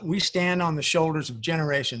 We stand on the shoulders of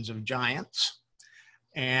generations of giants,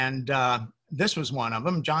 and this was one of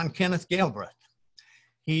them, John Kenneth Galbraith.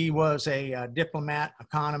 He was a diplomat,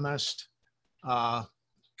 economist, kind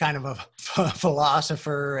of a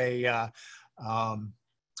philosopher, and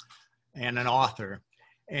an author.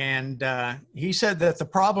 And he said that the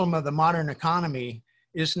problem of the modern economy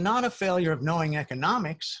is not a failure of knowing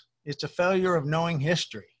economics, it's a failure of knowing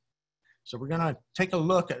history. So we're going to take a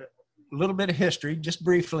look at a little bit of history, just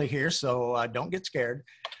briefly here, so don't get scared.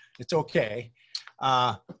 It's okay.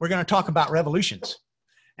 We're going to talk about revolutions.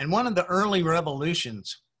 And one of the early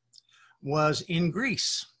revolutions was in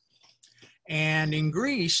Greece. And in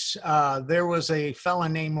Greece, there was a fellow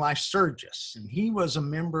named Lycurgus, and he was a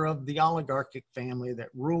member of the oligarchic family that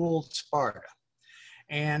ruled Sparta.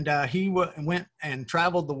 And he went and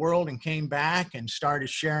traveled the world and came back and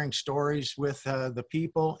started sharing stories with the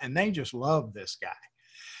people, and they just loved this guy.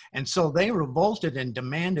 And so they revolted and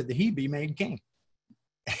demanded that he be made king.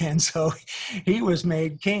 And so he was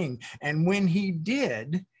made king. And when he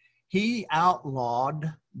did, he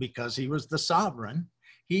outlawed, because he was the sovereign,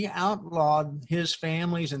 he outlawed his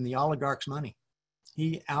family's and the oligarchs' money.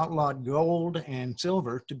 He outlawed gold and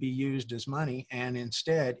silver to be used as money, and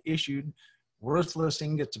instead issued worthless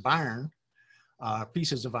ingots of iron,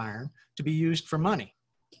 pieces of iron, to be used for money.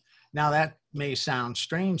 Now that may sound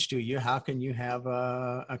strange to you. How can you have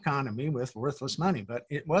an economy with worthless money? But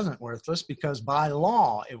it wasn't worthless because by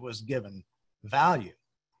law it was given value.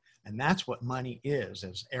 And that's what money is,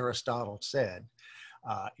 as Aristotle said.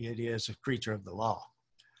 It is a creature of the law.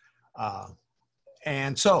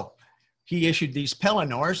 And so he issued these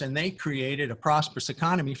Pellinors, and they created a prosperous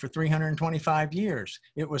economy for 325 years.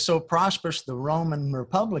 It was so prosperous, the Roman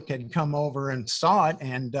Republic had come over and saw it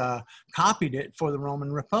and copied it for the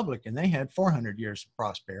Roman Republic, and they had 400 years of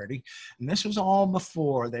prosperity. And this was all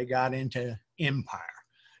before they got into empire,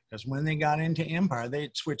 because when they got into empire, they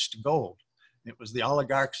had switched to gold. It was the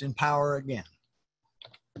oligarchs in power again.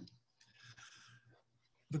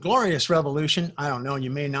 The Glorious Revolution, I don't know,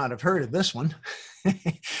 you may not have heard of this one,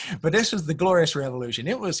 but this was the Glorious Revolution.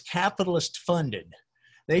 It was capitalist funded.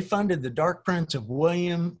 They funded the Dark Prince of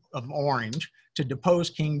William of Orange to depose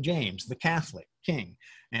King James, the Catholic king.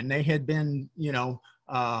 And they had been,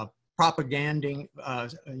 propaganding,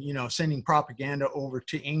 sending propaganda over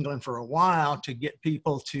to England for a while to get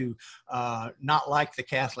people to not like the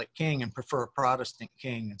Catholic king and prefer a Protestant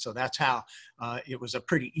king. And so that's how it was a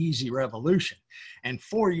pretty easy revolution. And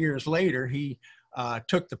 4 years later, he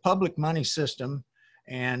took the public money system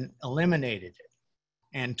and eliminated it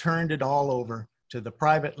and turned it all over to the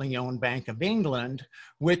privately owned Bank of England,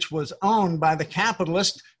 which was owned by the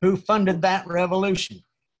capitalists who funded that revolution.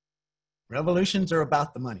 Revolutions are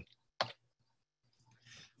about the money.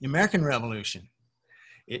 The American Revolution,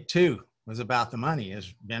 it too was about the money,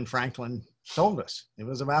 as Ben Franklin told us. It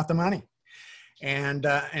was about the money. And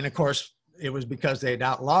of course, it was because they had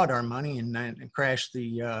outlawed our money and crashed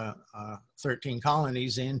the 13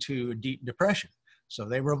 colonies into a deep depression. So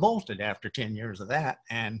they revolted after 10 years of that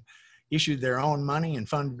and issued their own money and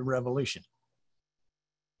funded the revolution.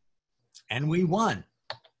 And we won,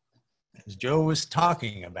 as Joe was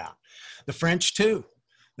talking about. The French too.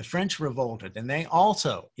 The French revolted, and they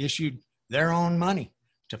also issued their own money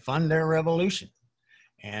to fund their revolution.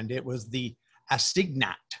 And it was the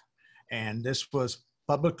assignat, and this was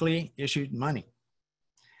publicly issued money.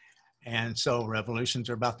 And so revolutions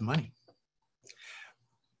are about the money.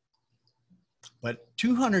 But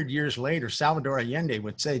 200 years later, Salvador Allende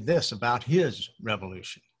would say this about his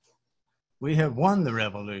revolution: "We have won the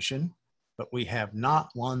revolution, but we have not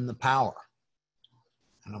won the power."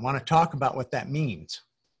 And I want to talk about what that means.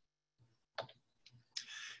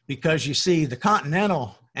 Because you see, the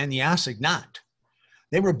Continental and the assignat,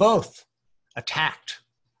 they were both attacked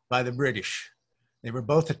by the British. They were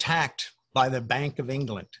both attacked by the Bank of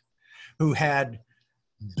England, who had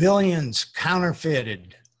billions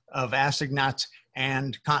counterfeited of assignats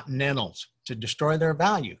and continentals to destroy their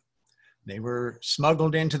value. They were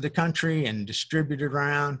smuggled into the country and distributed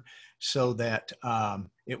around so that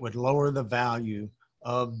it would lower the value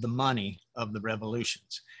of the money of the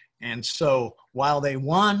revolutions. And so while they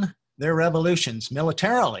won their revolutions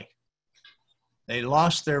militarily, they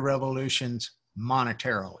lost their revolutions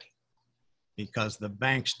monetarily because the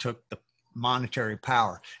banks took the monetary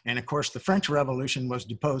power. And of course, the French Revolution was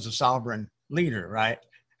depose a sovereign leader, right?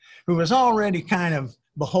 Who was already kind of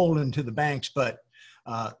beholden to the banks, but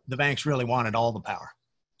the banks really wanted all the power.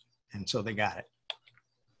 And so they got it.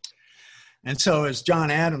 And so, as John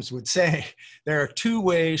Adams would say, there are two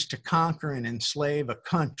ways to conquer and enslave a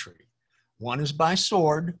country. One is by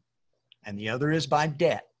sword, and the other is by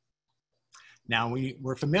debt. Now,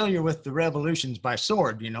 we're familiar with the revolutions by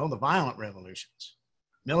sword, you know, the violent revolutions,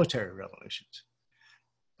 military revolutions.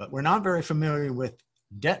 But we're not very familiar with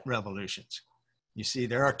debt revolutions. You see,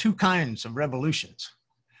 there are two kinds of revolutions,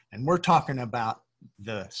 and we're talking about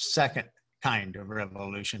the second kind of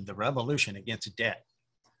revolution, the revolution against debt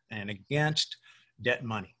and against debt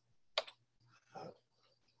money.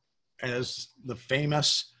 As the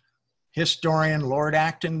famous historian Lord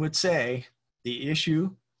Acton would say, the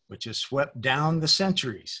issue which has swept down the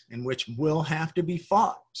centuries and which will have to be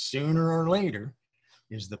fought sooner or later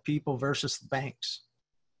is the people versus the banks.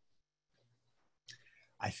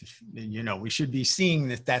 We should be seeing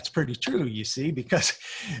that that's pretty true, you see, because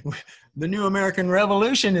the new American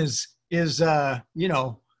Revolution is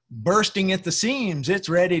bursting at the seams. It's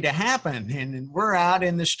ready to happen. And we're out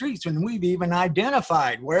in the streets and we've even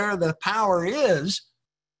identified where the power is,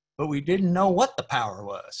 but we didn't know what the power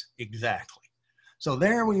was exactly. So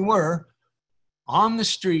there we were on the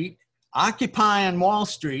street, occupying Wall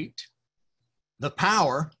Street, the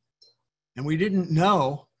power, and we didn't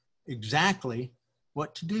know exactly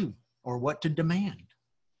what to do or what to demand.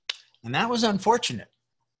 And that was unfortunate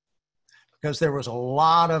because there was a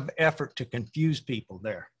lot of effort to confuse people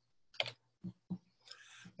there.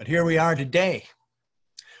 But here we are today.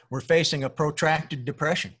 We're facing a protracted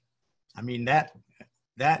depression. I mean, that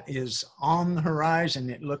that is on the horizon.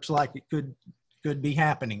 It looks like it could be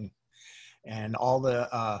happening, and all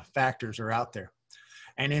the factors are out there.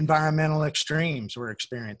 And environmental extremes we're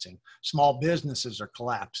experiencing. Small businesses are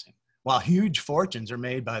collapsing, while huge fortunes are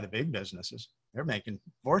made by the big businesses. They're making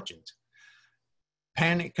fortunes.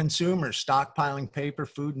 Panicked consumers stockpiling paper,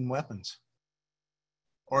 food, and weapons.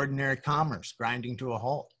 Ordinary commerce grinding to a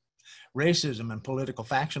halt. Racism and political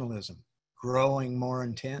factionalism growing more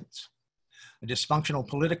intense. A dysfunctional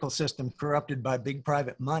political system corrupted by big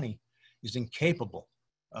private money is incapable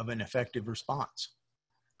of an effective response.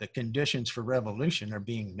 The conditions for revolution are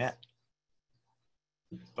being met,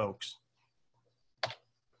 folks.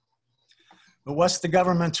 But what's the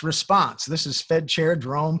government's response? This is Fed Chair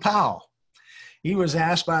Jerome Powell. He was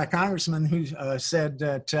asked by a congressman who said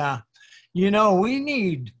that, you know, we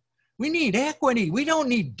need equity. We don't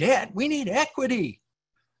need debt. We need equity.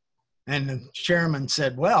 And the chairman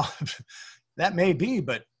said, well, that may be,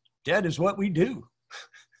 but debt is what we do.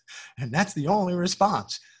 And that's the only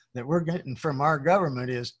response that we're getting from our government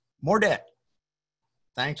is more debt.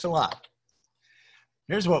 Thanks a lot.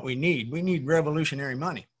 Here's what we need. We need revolutionary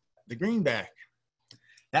money. The greenback.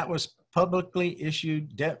 That was publicly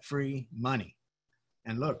issued debt-free money.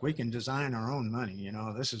 And look, we can design our own money. You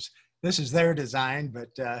know, this is their design, but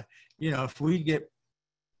you know, if we get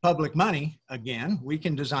public money again, we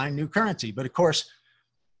can design new currency. But of course,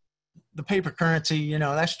 the paper currency, you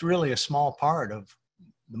know, that's really a small part of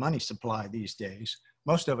the money supply these days.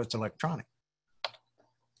 Most of it's electronic.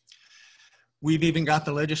 We've even got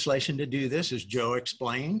the legislation to do this, as Joe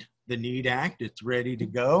explained, the NEED Act. It's ready to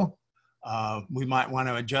go. We might want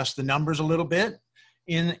to adjust the numbers a little bit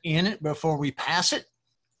in it before we pass it,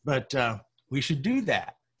 but we should do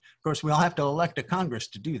that. Of course, we'll have to elect a Congress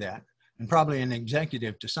to do that, and probably an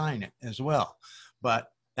executive to sign it as well. But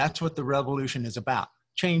that's what the revolution is about,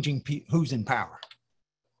 changing who's in power.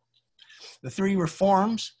 The three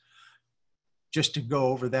reforms, just to go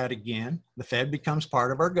over that again, the Fed becomes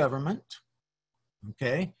part of our government,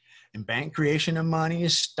 okay? And bank creation of money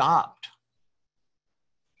is stopped.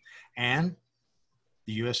 And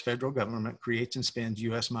the US federal government creates and spends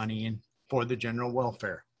US money for the general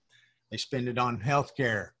welfare. They spend it on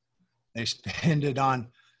healthcare. They spend it on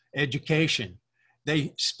education.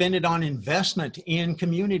 They spend it on investment in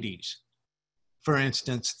communities. For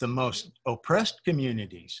instance, the most oppressed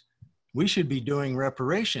communities. We should be doing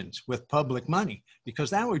reparations with public money because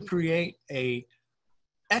that would create an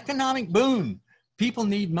economic boom. People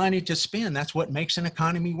need money to spend. That's what makes an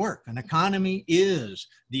economy work. An economy is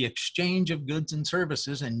the exchange of goods and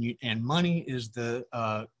services, and money is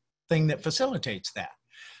the thing that facilitates that.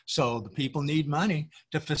 So the people need money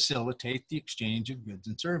to facilitate the exchange of goods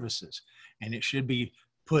and services. And it should be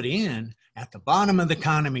put in at the bottom of the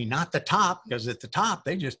economy, not the top, because at the top,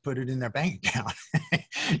 they just put it in their bank account.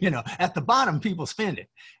 You know, at the bottom, people spend it.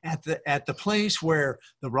 At the place where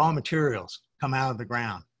the raw materials come out of the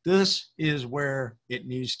ground, this is where it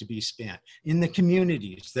needs to be spent. In the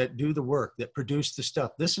communities that do the work, that produce the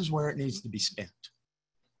stuff, this is where it needs to be spent,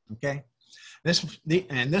 okay?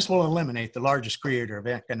 And this will eliminate the largest creator of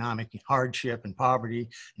economic hardship and poverty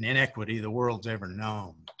and inequity the world's ever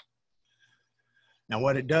known. Now,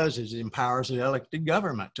 what it does is it empowers the elected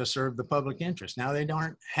government to serve the public interest. Now they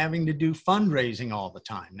aren't having to do fundraising all the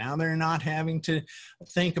time. Now they're not having to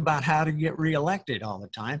think about how to get reelected all the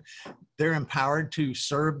time. They're empowered to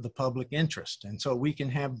serve the public interest. And so we can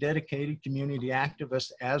have dedicated community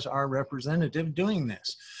activists as our representative doing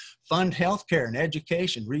this. Fund healthcare and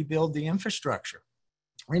education, rebuild the infrastructure.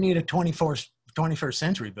 We need a 21st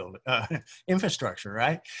century infrastructure,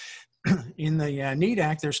 right? In the NEED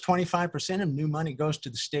Act, there's 25% of new money goes to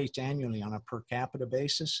the states annually on a per capita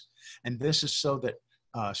basis. And this is so that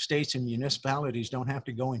states and municipalities don't have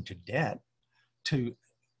to go into debt to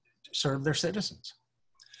serve their citizens.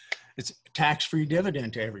 It's a tax-free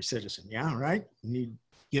dividend to every citizen, yeah, right? You need to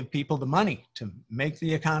give people the money to make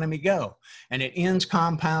the economy go. And it ends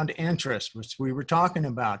compound interest, which we were talking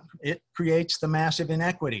about. It creates the massive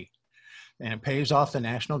inequity. And it pays off the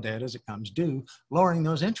national debt as it comes due, lowering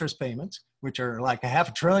those interest payments, which are like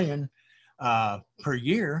 $500 billion per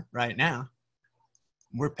year right now.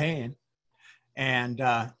 We're paying. And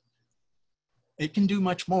it can do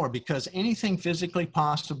much more because anything physically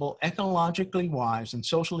possible, ecologically wise, and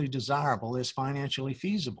socially desirable is financially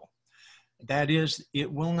feasible. That is,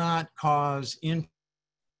 it will not cause inflation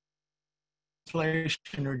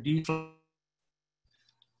or deflation.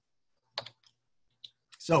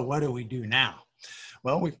 So what do we do now?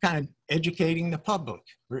 Well, we're kind of educating the public.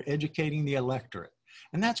 We're educating the electorate.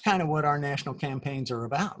 And that's kind of what our national campaigns are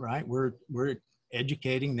about, right? We're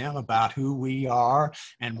educating them about who we are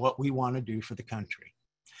and what we want to do for the country.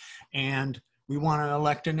 And we want to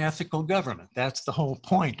elect an ethical government. That's the whole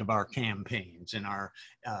point of our campaigns and our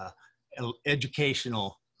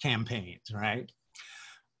educational campaigns, right?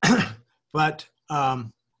 But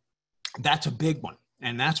that's a big one.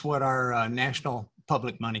 And that's what our national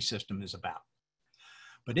public money system is about.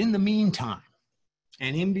 But in the meantime,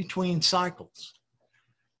 and in between cycles,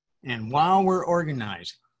 and while we're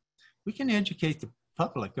organizing, we can educate the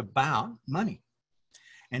public about money.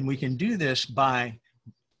 And we can do this by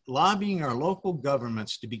lobbying our local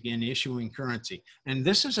governments to begin issuing currency. And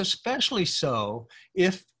this is especially so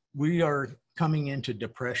if we are coming into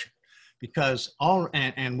depression, because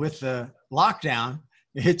and with the lockdown,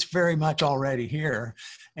 it's very much already here.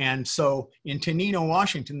 And so in Tenino,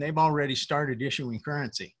 Washington, they've already started issuing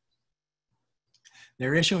currency.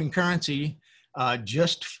 They're issuing currency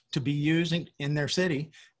just to be used in their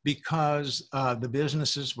city because the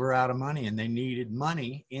businesses were out of money and they needed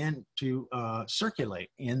money to circulate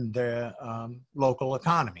in the local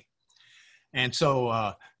economy. And so,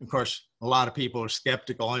 of course, a lot of people are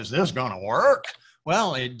skeptical. Is this going to work?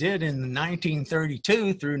 Well, it did in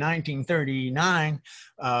 1932 through 1939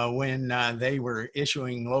 when they were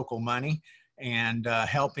issuing local money and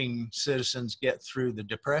helping citizens get through the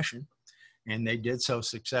Depression. And they did so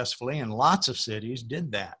successfully, and lots of cities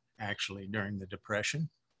did that actually during the Depression.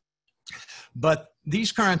 But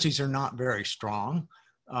these currencies are not very strong.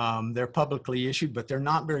 They're publicly issued, but they're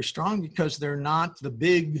not very strong because they're not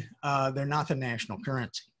they're not the national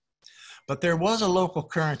currency. But there was a local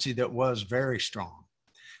currency that was very strong.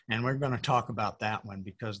 And we're going to talk about that one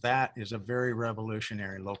because that is a very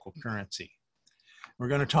revolutionary local currency. We're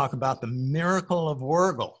going to talk about the miracle of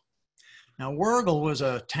Wurgel. Now, Wurgel was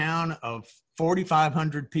a town of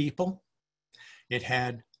 4,500 people. It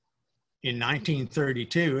had, in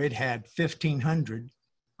 1932, it had 1,500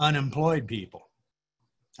 unemployed people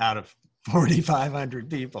out of 4,500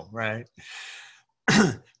 people, right?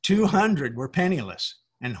 200 were penniless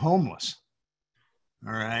and homeless,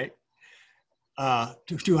 all right?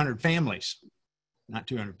 200 families, not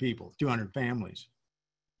 200 people, 200 families.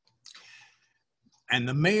 And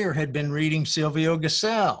the mayor had been reading Silvio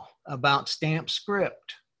Gesell about stamp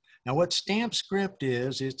script. Now what stamp script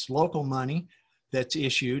is, it's local money that's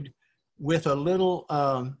issued with a little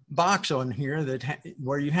box on here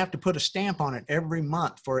where you have to put a stamp on it every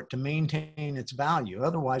month for it to maintain its value.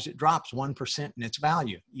 Otherwise it drops 1% in its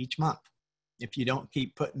value each month if you don't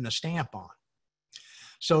keep putting the stamp on.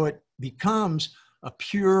 So it becomes a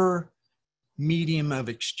pure medium of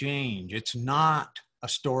exchange. It's not a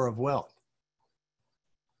store of wealth.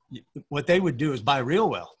 What they would do is buy real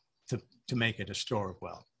wealth to make it a store of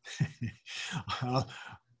wealth,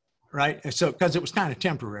 right? So, because it was kind of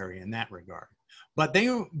temporary in that regard. But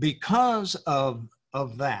because of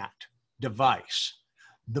that device,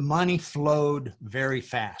 the money flowed very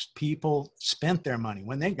fast. People spent their money.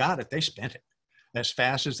 When they got it, they spent it as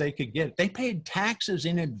fast as they could get it. They paid taxes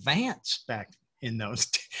in advance back in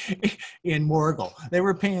Wurgel. They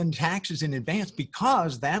were paying taxes in advance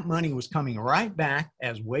because that money was coming right back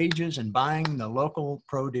as wages and buying the local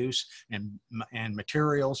produce and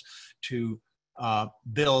materials to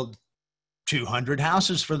build 200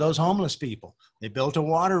 houses for those homeless people. They built a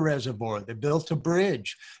water reservoir. They built a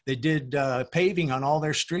bridge. They did paving on all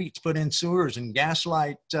their streets, put in sewers and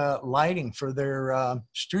gaslight lighting for their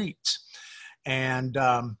streets, and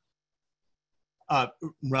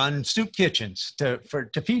run soup kitchens to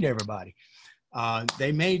feed everybody.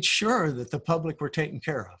 They made sure that the public were taken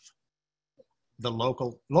care of. The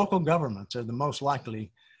local governments are the most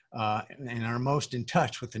likely and are most in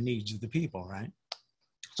touch with the needs of the people, right?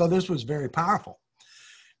 So this was very powerful.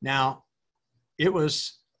 Now,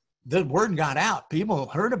 the word got out. People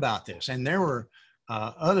heard about this, and there were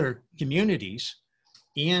other communities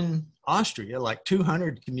in Austria, like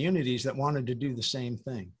 200 communities that wanted to do the same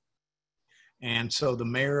thing. And so the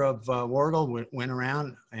mayor of Wurgel went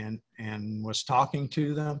around and was talking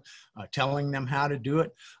to them, telling them how to do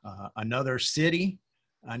it. Another city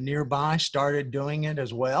nearby started doing it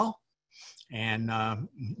as well, and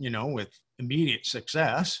with immediate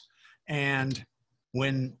success. And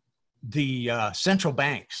when the central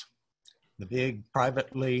banks, the big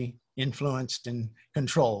privately influenced and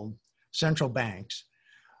controlled central banks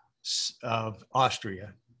of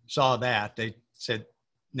Austria saw that, they said,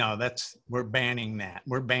 no, we're banning that.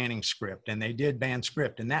 We're banning script. And they did ban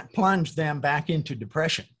script, and that plunged them back into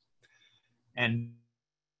depression. And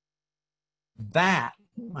that,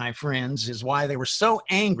 my friends, is why they were so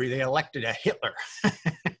angry they elected a Hitler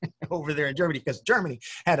over there in Germany, because Germany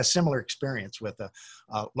had a similar experience with a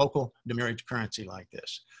local demurrage currency like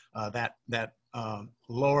this. That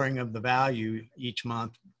lowering of the value each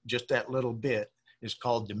month, just that little bit, is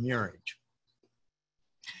called demurrage.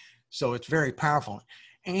 So it's very powerful.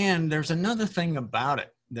 And there's another thing about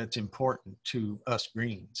it that's important to us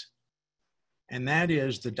Greens, and that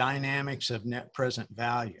is the dynamics of net present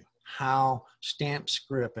value, how stamp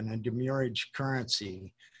scrip and a demurrage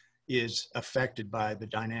currency is affected by the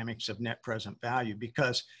dynamics of net present value.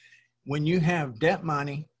 Because when you have debt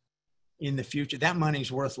money in the future, that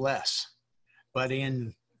money's worth less. But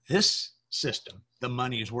in this system, the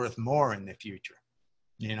money is worth more in the future.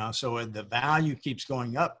 You know, so the value keeps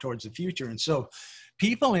going up towards the future. And so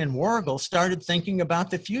people in Wargle started thinking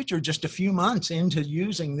about the future just a few months into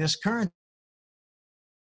using this currency.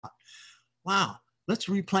 Wow, let's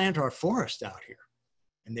replant our forest out here.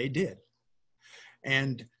 And they did.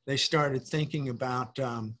 And they started thinking about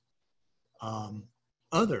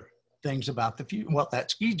other things about the future. Well,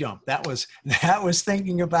 that ski jump, that was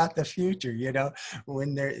thinking about the future, you know,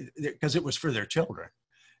 when because it was for their children,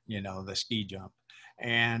 you know, the ski jump.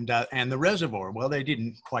 And the reservoir, well, they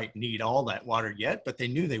didn't quite need all that water yet, but they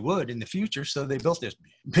knew they would in the future, so they built this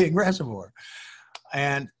big reservoir.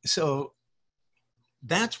 And so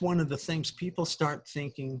that's one of the things, people start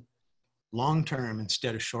thinking long-term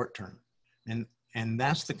instead of short-term. And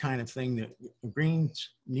that's the kind of thing that Greens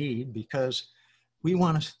need, because we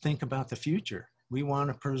want to think about the future. We want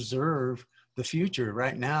to preserve the future.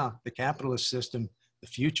 Right now, the capitalist system, the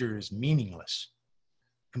future is meaningless,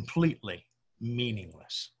 completely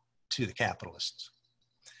meaningless to the capitalists.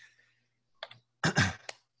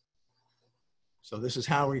 So this is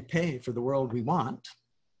how we pay for the world we want.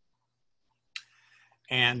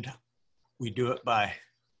 And we do it by,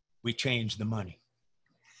 we change the money.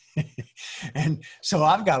 And so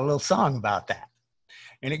I've got a little song about that.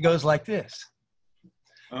 And it goes like this.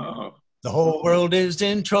 Oh. The whole world is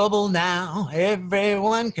in trouble now,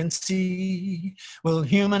 everyone can see. Will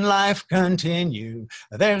human life continue?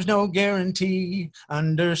 There's no guarantee.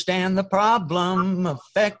 Understand the problem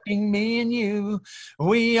affecting me and you.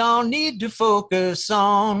 We all need to focus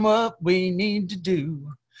on what we need to do.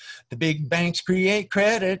 The big banks create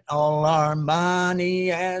credit, all our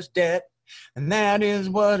money as debt. And that is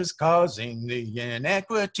what is causing the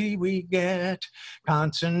inequity we get,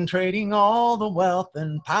 concentrating all the wealth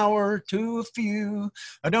and power to a few.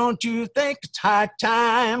 Don't you think it's high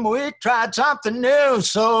time we tried something new?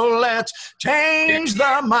 So let's change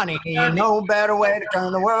the money. No better way to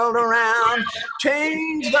turn the world around.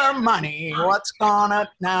 Change the money. What's gone up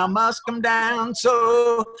now must come down.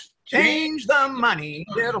 So change the money,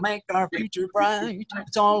 it'll make our future bright.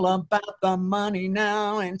 It's all about the money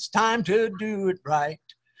now, and it's time to do it right.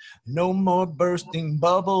 No more bursting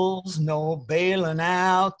bubbles, no bailing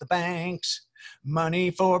out the banks. Money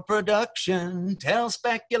for production, tell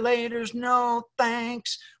speculators no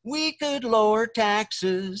thanks. We could lower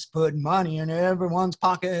taxes, put money in everyone's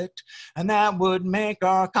pocket, and that would make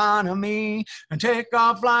our economy and take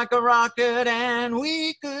off like a rocket, and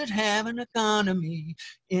we could have an economy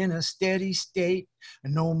in a steady state.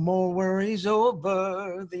 And no more worries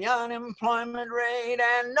over the unemployment rate,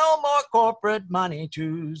 and no more corporate money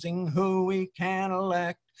choosing who we can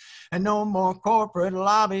elect. And no more corporate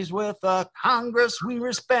lobbies with a Congress we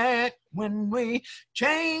respect. When we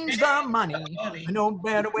change the money, no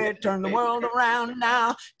better way to turn the world around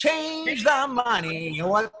now. Change the money,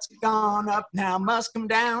 what's gone up now must come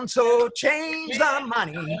down. So change the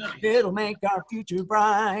money, it'll make our future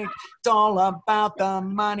bright. It's all about the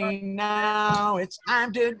money now, it's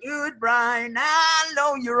time to do it right. Now I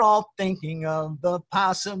know you're all thinking of the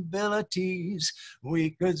possibilities. We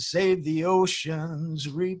could save the oceans,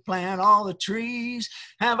 replant all the trees,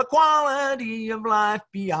 have a quality of life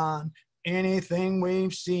beyond anything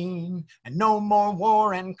we've seen, and no more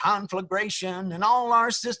war and conflagration, and all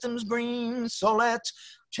our systems green. So let's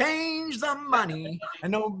change the money,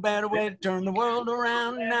 and no better way to turn the world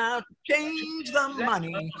around now. Change the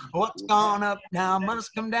money, what's gone up now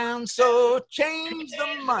must come down. So change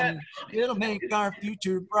the money, it'll make our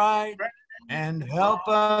future bright and help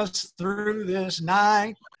us through this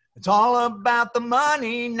night. It's all about the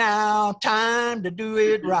money now, time to do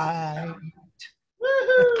it right.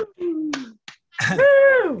 Woohoo!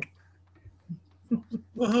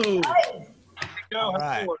 Woohoo! All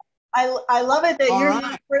right. I love it that All you're right.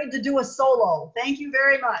 not afraid to do a solo. Thank you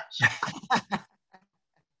very much.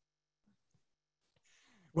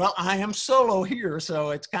 Well, I am solo here,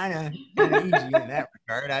 so it's kind of easy in that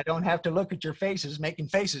regard. I don't have to look at your faces making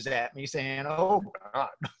faces at me saying, oh, God.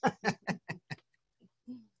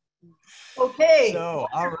 Okay. So,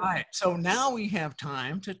 all right. So now we have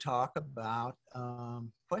time to talk about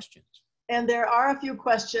questions. And there are a few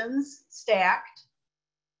questions stacked.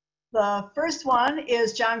 The first one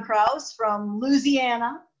is John Krause from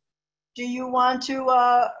Louisiana. Do you want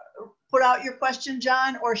to put out your question,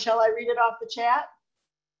 John, or shall I read it off the chat?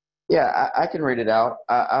 Yeah, I can read it out.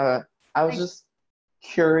 I was just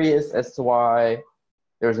curious as to why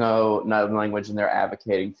there's no language in there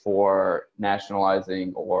advocating for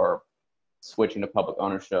nationalizing or switching to public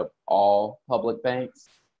ownership all public banks.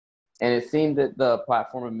 And it seemed that the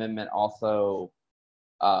platform amendment also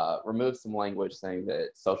removed some language saying that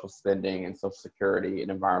social spending and social security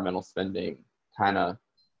and environmental spending kind of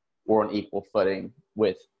were on equal footing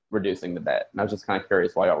with reducing the debt. And I was just kind of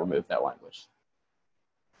curious why y'all removed that language.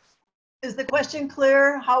 Is the question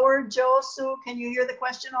clear? Howard, Joe, Sue, can you hear the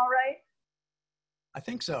question all right? I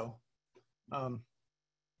think so.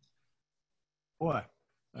 Boy,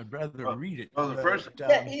 I'd rather read it. Well, the first,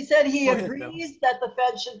 Yeah, he said he Go ahead, agrees that the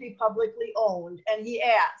Fed should be publicly owned, and he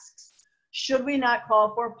asks, should we not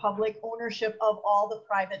call for public ownership of all the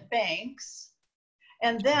private banks?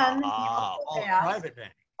 And then he also asks,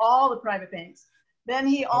 all the private banks. Then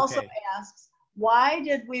he also asks, why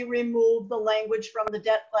did we remove the language from the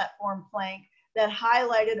debt platform plank that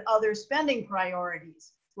highlighted other spending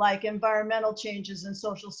priorities, like environmental changes and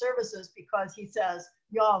social services? Because he says,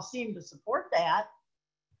 y'all seem to support that.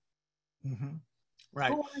 Mm-hmm.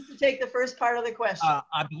 Right. Who wants to take the first part of the question?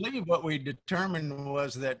 I believe what we determined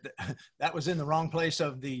was that that was in the wrong place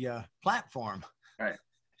of the platform. right.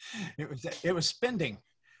 It was spending.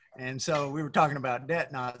 And so we were talking about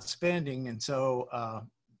debt, not spending. And so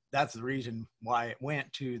that's the reason why it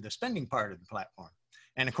went to the spending part of the platform.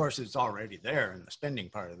 And of course, it's already there in the spending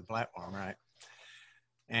part of the platform, right?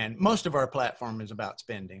 And most of our platform is about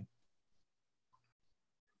spending.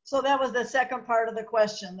 So that was the second part of the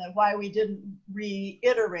question, that why we didn't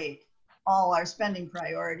reiterate all our spending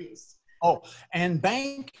priorities. Oh, and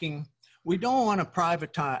banking, we don't want to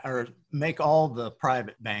privatize or make all the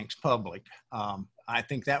private banks public. I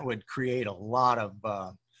think that would create a lot of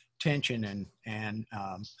tension and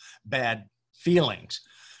bad feelings.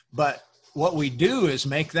 But what we do is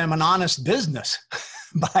make them an honest business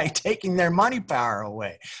by taking their money power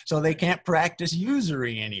away, so they can't practice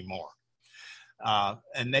usury anymore.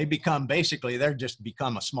 And they become, basically, they're just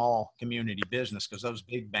become a small community business, because those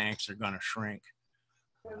big banks are going to shrink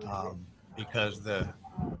because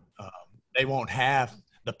they won't have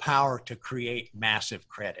the power to create massive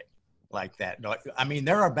credit like that. I mean,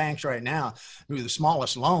 there are banks right now who the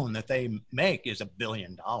smallest loan that they make is $1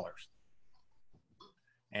 billion.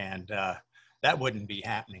 And that wouldn't be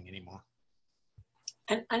happening anymore.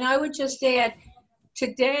 And I would just add,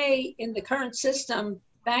 today in the current system,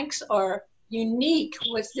 banks are unique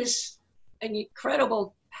with this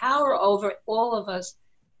incredible power over all of us.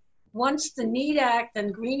 Once the Need Act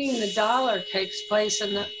and greening the dollar takes place,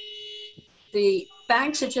 and the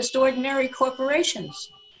banks are just ordinary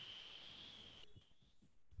corporations.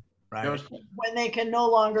 Right. When they can no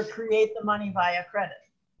longer create the money via credit.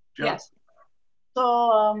 Yes.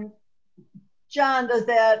 So, John, does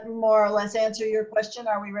that more or less answer your question?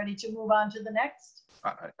 Are we ready to move on to the next?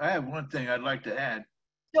 I have one thing I'd like to add.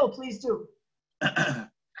 No, please do.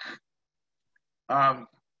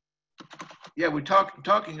 Yeah, we're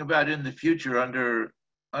talking about in the future under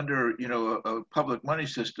a public money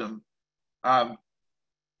system.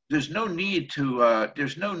 There's no need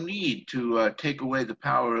to take away the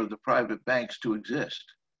power of the private banks to exist.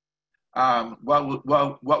 What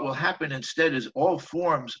will happen instead is all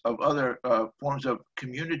forms of other forms of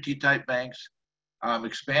community type banks,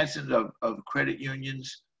 expansion of credit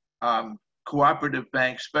unions, cooperative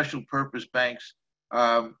banks, special purpose banks,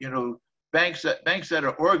 banks that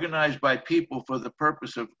are organized by people for the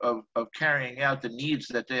purpose of carrying out the needs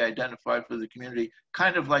that they identify for the community,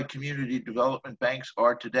 kind of like community development banks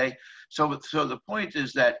are today. So the point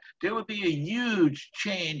is that there would be a huge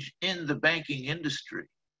change in the banking industry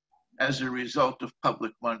as a result of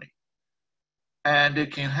public money. And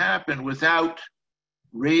it can happen without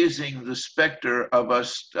raising the specter of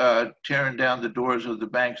us tearing down the doors of the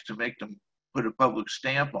banks to make them put a public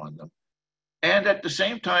stamp on them. And at the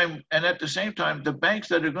same time, the banks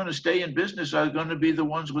that are going to stay in business are going to be the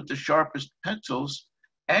ones with the sharpest pencils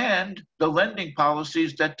and the lending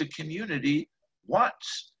policies that the community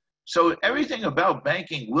wants. So everything about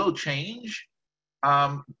banking will change,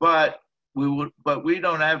 but we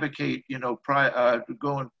don't advocate,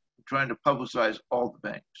 trying to publicize all the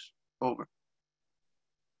banks. Over.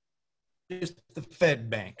 Just the Fed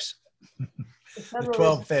banks, the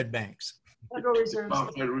 12 Fed banks. Federal Reserve.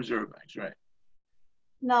 Federal Reserve banks, right.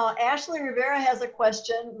 Now, Ashley Rivera has a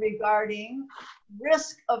question regarding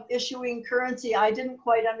risk of issuing currency. I didn't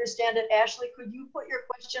quite understand it. Ashley, could you put your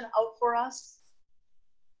question out for us?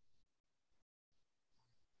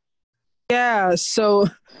 Yeah, so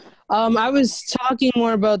I was talking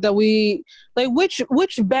more about that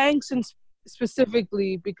which banks and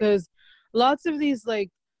specifically, because lots of these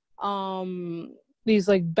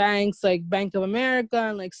banks like Bank of America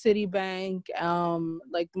and like Citibank,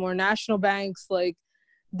 like the more national banks, like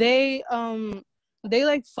they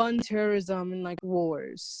like fund terrorism and like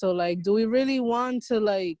wars. So like, do we really want to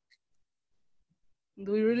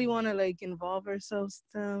involve ourselves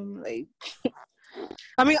with them? Like,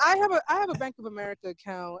 I mean, I have a Bank of America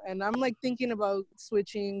account, and I'm like thinking about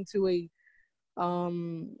switching to a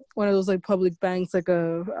one of those like public banks, like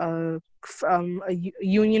a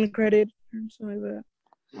Union Credit or something like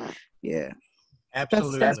that. Yeah,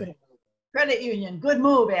 Absolutely. That's Credit union. Good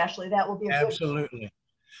move, Ashley. That will be a Absolutely.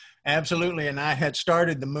 Absolutely. And I had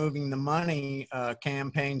started the Moving the Money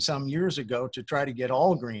campaign some years ago to try to get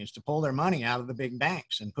all Greens to pull their money out of the big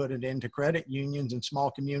banks and put it into credit unions and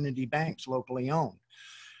small community banks locally owned.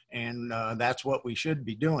 And that's what we should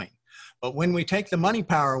be doing. But when we take the money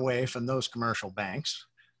power away from those commercial banks,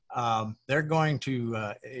 they're going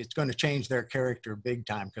to, it's going to change their character big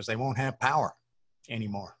time, because they won't have power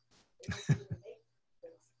anymore.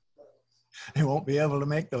 They won't be able to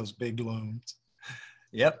make those big loans.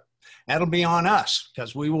 Yep. That'll be on us,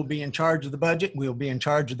 because we will be in charge of the budget, we'll be in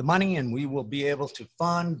charge of the money, and we will be able to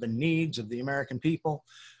fund the needs of the American people,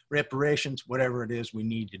 reparations, whatever it is we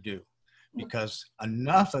need to do. Because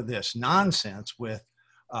enough of this nonsense with,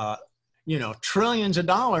 you know, trillions of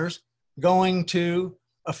dollars going to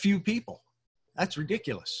a few people. That's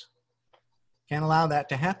ridiculous. Can't allow that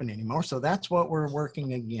to happen anymore. So that's what we're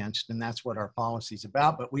working against, and that's what our policy is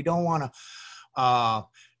about. But we don't want to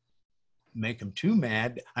make them too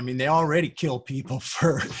mad. I mean, they already kill people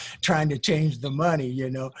for trying to change the money, you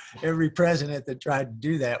know. Every president that tried to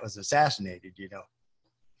do that was assassinated, you know.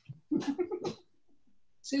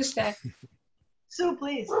 Sue Stack. Sue,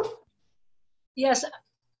 please. Yes,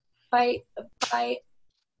 by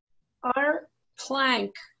our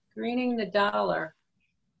plank, greening the dollar,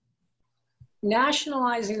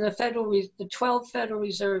 nationalizing the 12 Federal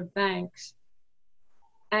Reserve banks,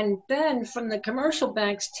 and then from the commercial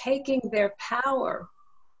banks taking their power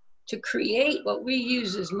to create what we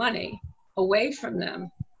use as money away from them,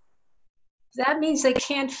 that means they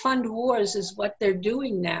can't fund wars, is what they're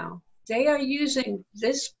doing now. They are using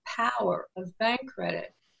this power of bank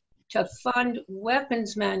credit to fund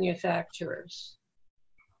weapons manufacturers.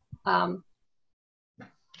 You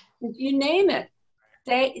name it.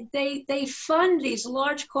 They fund these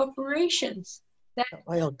large corporations that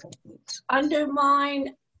oil companies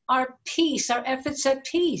undermine our peace, our efforts at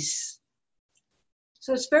peace.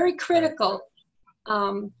 So it's very critical.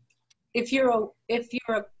 If you're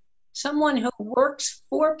someone who works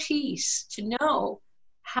for peace, to know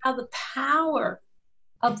how the power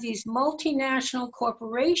of these multinational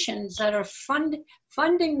corporations that are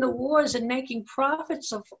funding the wars and making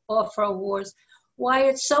profits off our wars, why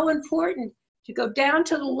it's so important to go down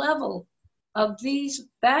to the level of these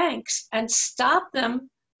banks and stop them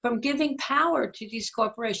from giving power to these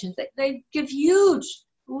corporations. They give huge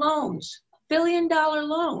loans. $1 billion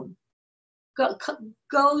loan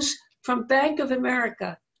goes from Bank of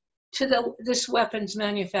America to this weapons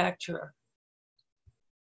manufacturer.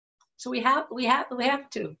 So we have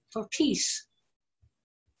to, for peace.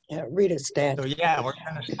 Yeah, Rita Stack. So yeah, we're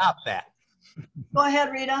going to stop that. Go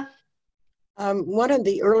ahead, Rita. One of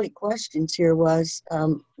the early questions here was,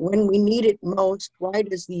 when we need it most, why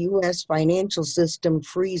does the U.S. financial system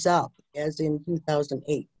freeze up, as in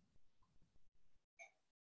 2008?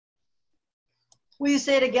 Will you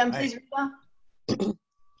say it again, please, Rita?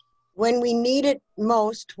 When we need it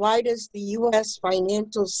most, why does the U.S.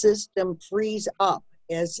 financial system freeze up,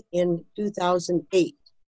 as in 2008?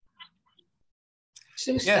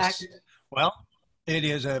 Yes. Well, it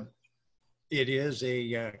is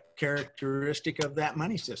a characteristic of that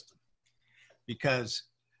money system, because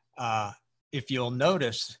if you'll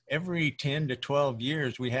notice, every 10 to 12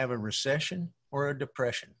 years we have a recession or a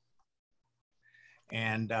depression.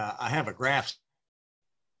 And I have a graph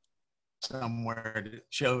somewhere that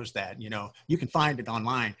shows that, you know, you can find it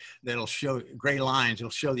online, that'll show gray lines.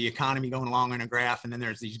 It'll show the economy going along in a graph, and then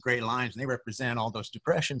there's these gray lines, and they represent all those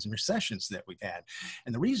depressions and recessions that we've had.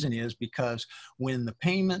 And the reason is because when the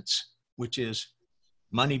payments, which is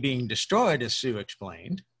money being destroyed, as Sue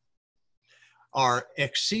explained,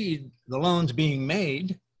 exceed the loans being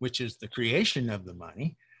made, which is the creation of the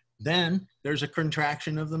money, then there's a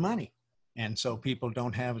contraction of the money. And so people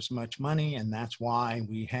don't have as much money, and that's why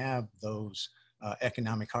we have those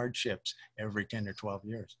economic hardships every 10 or 12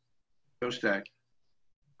 years. Joe Stack.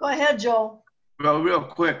 Go ahead, Joel. Well, real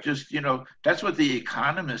quick, just, you know, that's what the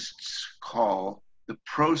economists call the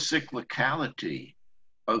pro-cyclicality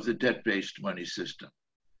of the debt-based money system.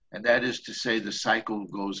 And that is to say the cycle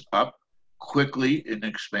goes up quickly in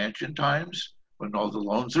expansion times when all the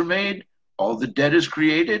loans are made, all the debt is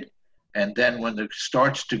created, and then when it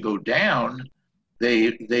starts to go down,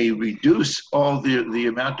 they reduce all the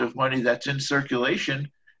amount of money that's in circulation,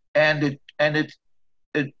 and it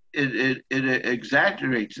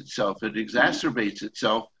exaggerates itself, it exacerbates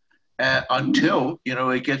itself until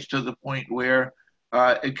it gets to the point where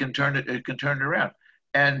it can turn it around,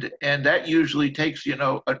 and that usually takes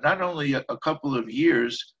not only a couple of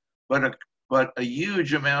years, but a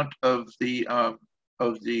huge amount of the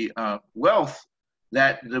wealth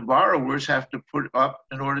that the borrowers have to put up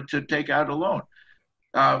in order to take out a loan.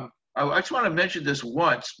 I just want to mention this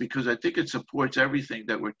once because I think it supports everything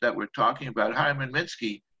that we're talking about. Hyman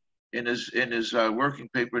Minsky, in his working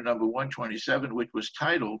paper number 127, which was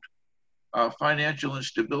titled "Financial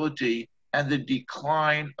Instability and the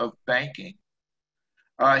Decline of Banking,"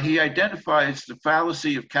 he identifies the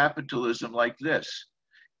fallacy of capitalism like this.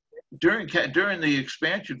 During the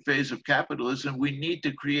expansion phase of capitalism, we need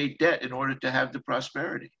to create debt in order to have the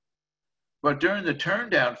prosperity. But during the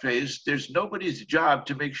turndown phase, there's nobody's job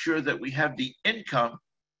to make sure that we have the income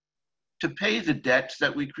to pay the debts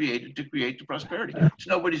that we created to create the prosperity. It's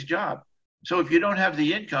nobody's job. So if you don't have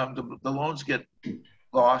the income, the loans get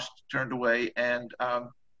lost, turned away, and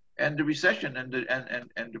the recession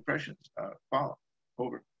and depressions follow.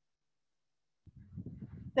 Over.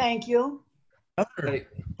 Thank you. Another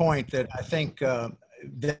point that I think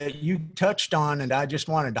that you touched on and I just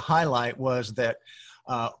wanted to highlight was that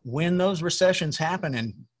when those recessions happen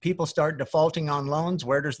and people start defaulting on loans,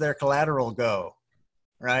 where does their collateral go?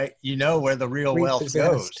 Right? Where the real wealth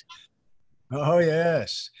goes. Oh,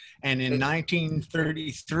 yes. And in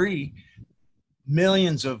 1933,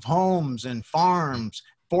 millions of homes and farms,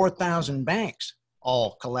 4,000 banks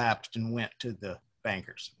all collapsed and went to the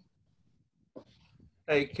bankers.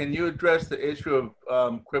 Hey, can you address the issue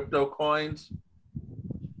of crypto coins?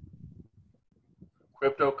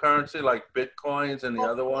 Cryptocurrency like Bitcoins and the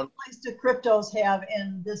other one? What place do cryptos have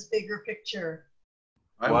in this bigger picture?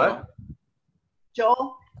 What?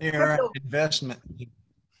 Joel? They're an investment.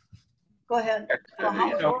 Go ahead.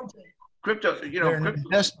 Crypto, crypto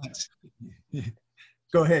investments.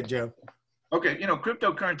 Go ahead, Joe. Okay,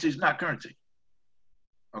 cryptocurrency is not currency.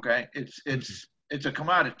 Okay, it's a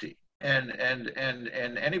commodity, and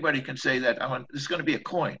anybody can say that this is going to be a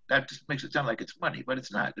coin. That just makes it sound like it's money, but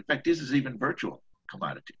it's not. In fact, this is even virtual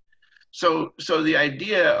commodity. So the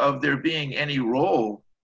idea of there being any role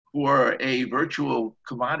for a virtual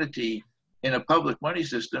commodity in a public money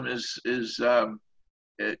system is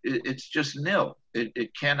it's just nil.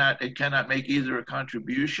 It cannot make either a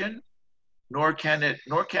contribution, nor can it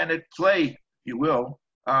play, if you will,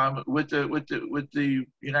 with the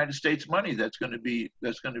United States money that's going to be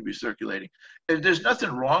circulating. There's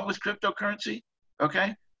nothing wrong with cryptocurrency,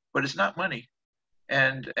 okay, but it's not money,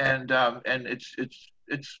 and it's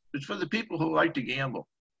for the people who like to gamble.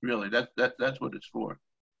 Really, that's what it's for.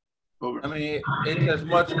 Over. I mean, it's as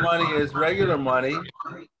much money as regular money.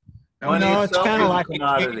 Money no, it's kind of like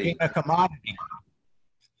exchanging a commodity.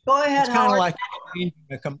 Go ahead, Howard.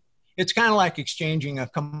 It's kind of like exchanging a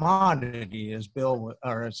commodity, as Bill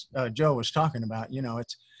or as Joe was talking about.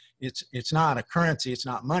 It's not a currency, it's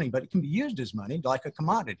not money, but it can be used as money, like a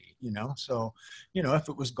commodity. So if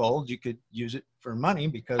it was gold, you could use it for money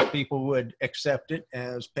because people would accept it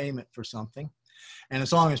as payment for something, and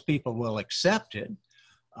as long as people will accept it,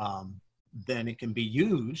 then it can be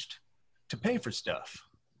used to pay for stuff.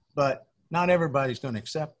 But not everybody's going to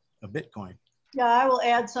accept a Bitcoin. Yeah, I will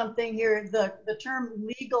add something here. The term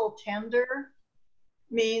legal tender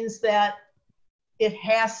means that it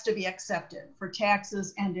has to be accepted for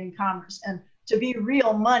taxes and in commerce. And to be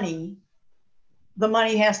real money, the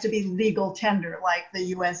money has to be legal tender, like the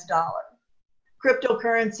US dollar.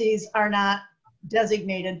 Cryptocurrencies are not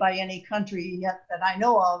designated by any country yet that I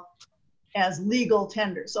know of as legal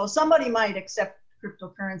tender. So somebody might accept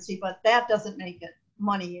cryptocurrency, but that doesn't make it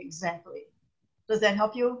money exactly. Does that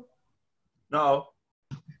help you? No.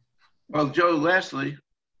 Well, Joe, lastly,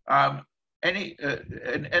 an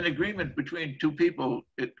agreement between two people,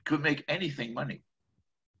 it could make anything money.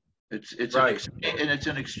 It's right. It's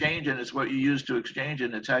an exchange, and it's what you use to exchange,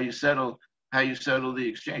 and it's how you settle the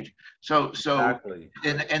exchange. So exactly.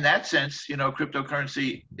 in that sense,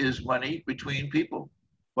 cryptocurrency is money between people,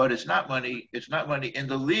 but it's not money. It's not money in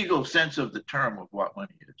the legal sense of the term of what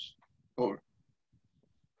money is. Or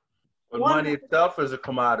but money itself is a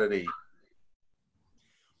commodity.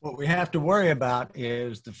 What we have to worry about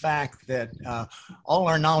is the fact that all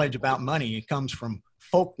our knowledge about money comes from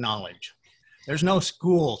folk knowledge. There's no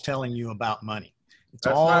school telling you about money. It's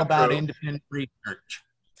That's all not about true. independent research.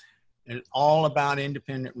 It's all about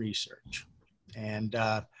independent research. And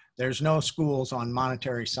there's no schools on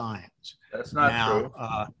monetary science. That's not true.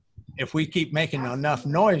 If we keep making enough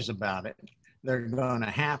noise about it, they're going to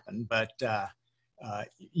happen. But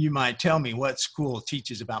you might tell me what school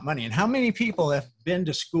teaches about money, and how many people have been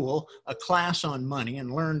to school, a class on money,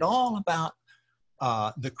 and learned all about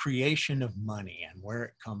the creation of money and where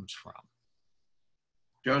it comes from.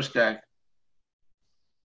 Joe Stack.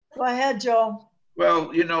 Go ahead, Joe.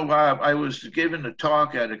 Well, you know, I was given a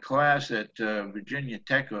talk at a class at Virginia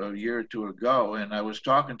Tech a year or two ago, and I was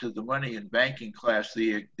talking to the money and banking class,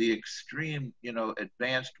 the extreme, you know,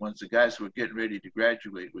 advanced ones, the guys who were getting ready to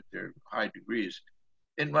graduate with their high degrees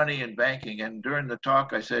in money and banking. And during the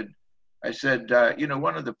talk, I said, you know,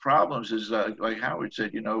 one of the problems is, like Howard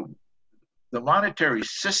said, you know, the monetary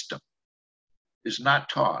system is not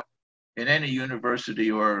taught in any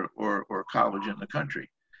university or college in the country.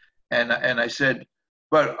 And I said,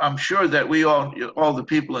 but I'm sure that we all the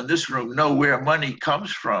people in this room know where money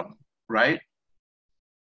comes from, right?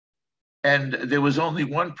 And there was only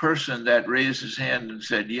one person that raised his hand and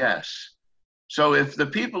said yes. So if the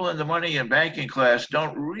people in the money and banking class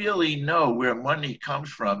don't really know where money comes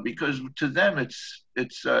from, because to them it's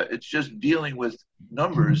just dealing with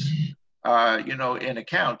numbers, you know, in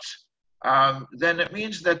accounts, then it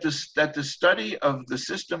means that the study of the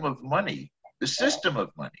system of money. The system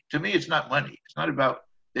of money. To me, it's not money. It's not about,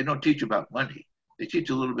 they don't teach about money. They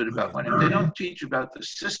teach a little bit about money. They don't teach about the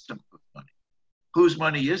system of money. Whose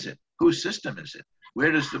money is it? Whose system is it?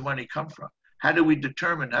 Where does the money come from? How do we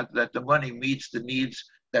determine that the money meets the needs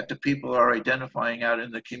that the people are identifying out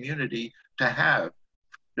in the community to have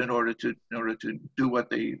in order to do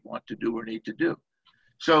what they want to do or need to do?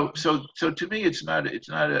 So to me, it's not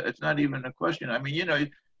even a question. I mean,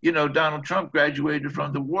 you know, Donald Trump graduated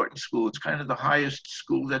from the Wharton School. It's kind of the highest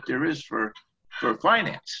school that there is for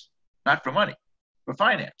finance, not for money, for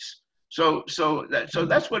finance. So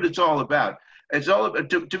that's what it's all about. It's all about,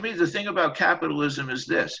 to me, the thing about capitalism is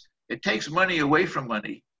this: it takes money away from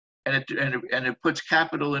money, and it puts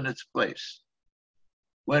capital in its place.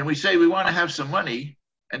 When we say we want to have some money,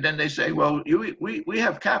 and then they say, well, we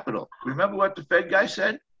have capital. Remember what the Fed guy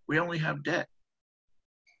said? We only have debt.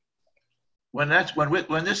 When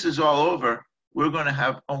this is all over, we're going to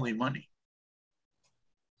have only money.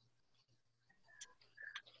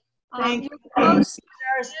 Thank you.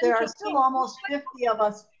 There are still almost 50 of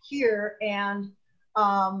us here, and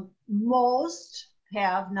most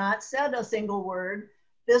have not said a single word.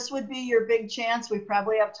 This would be your big chance. We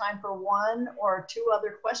probably have time for one or two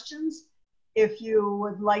other questions. If you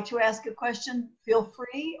would like to ask a question, feel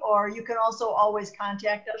free, or you can also always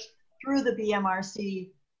contact us through the BMRC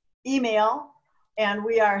email, and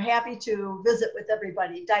we are happy to visit with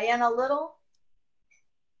everybody. Diana Little?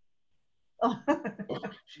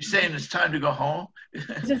 She's saying it's time to go home.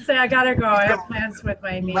 Just say I gotta go. I have plans with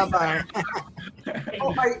my niece. Bye-bye.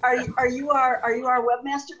 Oh, are you our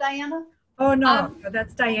webmaster, Diana? Oh no,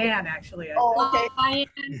 that's Diane actually. Oh, okay. Diane,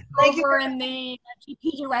 Thank over you. in the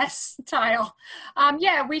GPUS tile.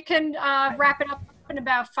 Yeah, we can wrap it up in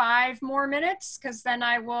about 5 more minutes, because then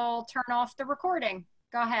I will turn off the recording.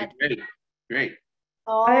 Go ahead. Great.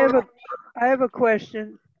 I have a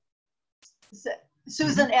question.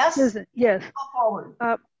 Susan S. Susan, yes. Go forward.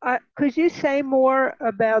 Could you say more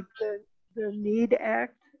about the NEED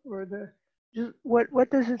Act, or what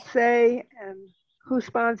does it say, and who's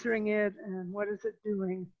sponsoring it, and what is it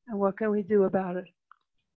doing, and what can we do about it?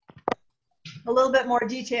 A little bit more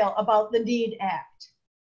detail about the NEED Act.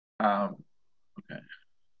 Okay.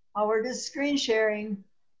 Howard is screen sharing.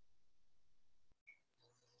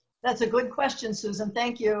 That's a good question, Susan.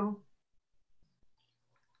 Thank you.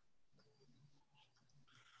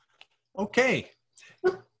 Okay.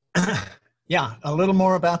 Yeah, a little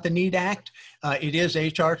more about the NEED Act. It is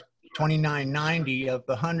HR 2990 of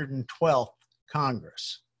the 112th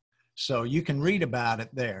Congress. So you can read about it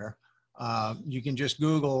there. You can just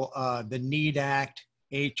Google the NEED Act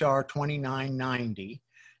HR 2990,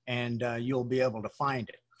 and you'll be able to find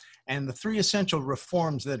it. And the 3 essential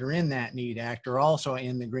reforms that are in that NEED Act are also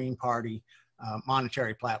in the Green Party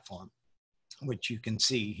monetary platform, which you can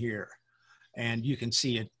see here. And you can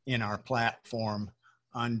see it in our platform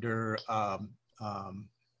under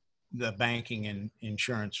the banking and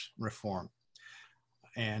insurance reform.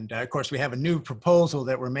 And of course, we have a new proposal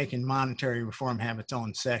that we're making monetary reform have its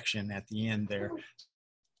own section at the end there.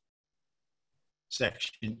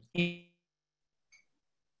 Section E.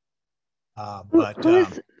 Who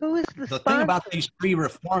is the thing about these 3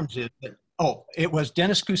 reforms is that, it was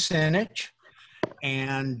Dennis Kucinich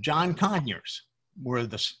and John Conyers. were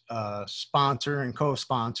the sponsor and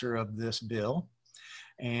co-sponsor of this bill.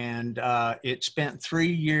 And it spent 3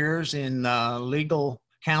 years in legal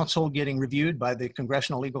counsel getting reviewed by the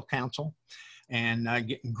Congressional Legal Counsel and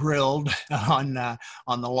getting grilled on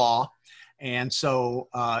the law. And so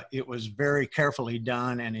it was very carefully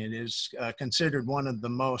done, and it is considered one of the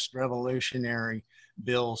most revolutionary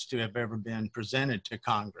bills to have ever been presented to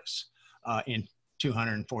Congress in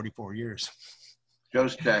 244 years.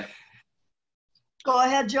 Joe's back. Go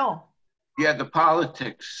ahead, Joe. Yeah, the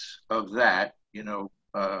politics of that,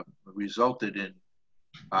 resulted in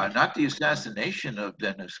not the assassination of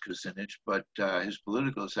Dennis Kucinich, but his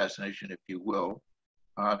political assassination, if you will.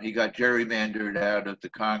 He got gerrymandered out of the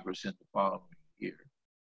Congress in the following year.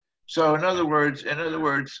 So, in other words,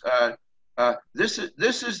 this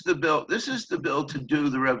is the bill. This is the bill to do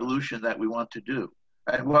the revolution that we want to do.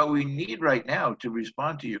 And what we need right now, to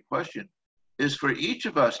respond to your question, is for each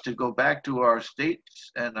of us to go back to our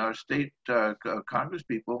states and our state Congress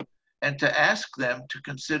people and to ask them to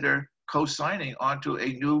consider co-signing onto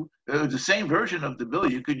a new, the same version of the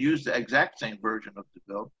bill. You could use the exact same version of the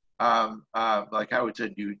bill. Like Howard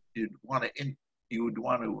said, you would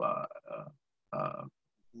want to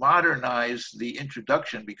modernize the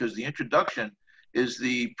introduction, because the introduction is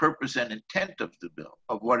the purpose and intent of the bill,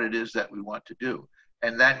 of what it is that we want to do,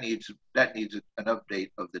 and that needs an update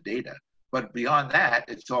of the data. But beyond that,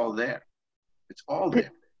 it's all there. It's all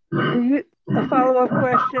there. A follow-up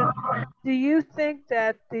question: do you think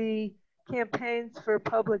that the campaigns for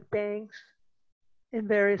public banks in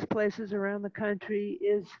various places around the country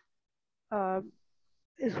is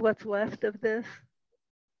what's left of this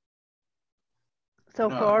so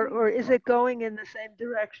far, or is it going in the same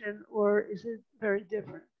direction, or is it very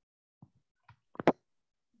different?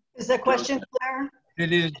 Is that question clear?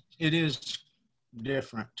 It is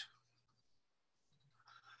different.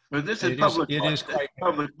 But this is public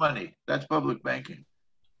money. That's public banking.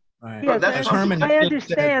 Right. Yes, I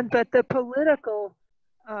understand, but the political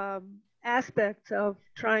aspects of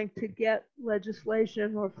trying to get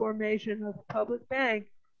legislation or formation of a public bank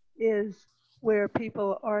is where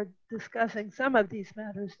people are discussing some of these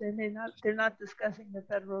matters. They're not discussing the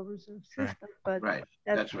Federal Reserve System, but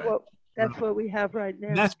that's what we have right now.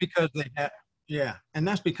 And that's because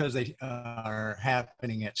they are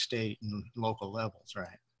happening at state and local levels,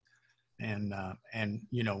 right? And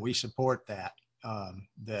we support that,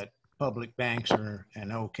 that public banks are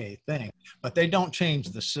an okay thing, but they don't change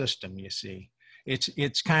the system, you see.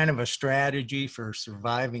 It's kind of a strategy for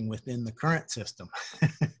surviving within the current system.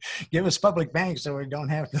 Give us public banks so we don't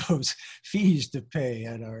have those fees to pay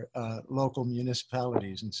at our local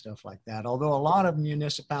municipalities and stuff like that. Although a lot of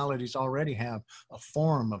municipalities already have a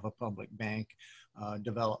form of a public bank,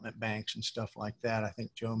 development banks and stuff like that, I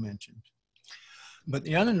think Joe mentioned. But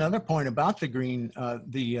another point about the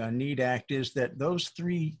NEED Act is that those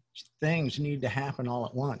three things need to happen all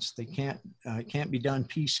at once. They can't, it can't be done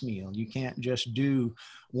piecemeal. You can't just do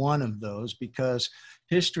one of those, because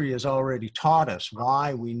history has already taught us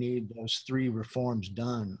why we need those three reforms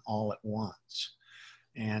done all at once.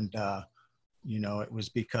 And, it was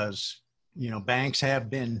because, banks have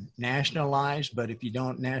been nationalized, but if you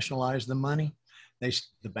don't nationalize the money,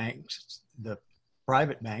 the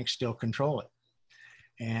private banks still control it.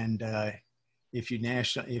 And if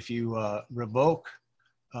you revoke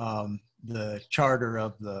the charter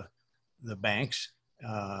of the banks,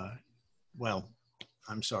 well,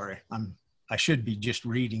 I'm sorry, I should be just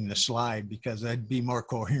reading the slide because that'd be more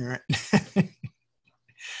coherent.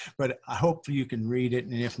 But I hope you can read it,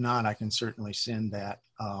 and if not, I can certainly send that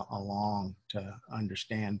along to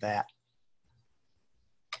understand that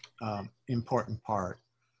important part.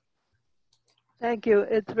 Thank you.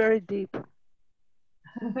 It's very deep.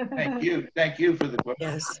 Thank you. Thank you for the question.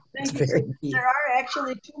 Yes, thank you. There are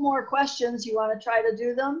actually two more questions. You want to try to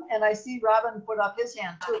do them? And I see Robin put up his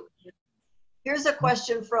hand too. Here's a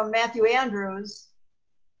question from Matthew Andrews.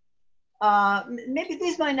 Maybe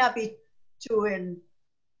these might not be too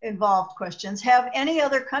involved questions. Have any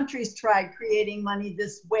other countries tried creating money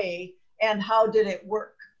this way, and how did it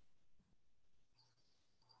work?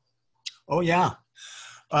 Oh, yeah.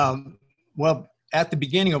 Well, at the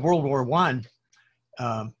beginning of World War I,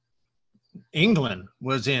 England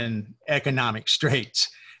was in economic straits,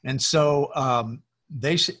 and so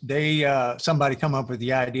somebody come up with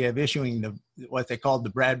the idea of issuing what they called the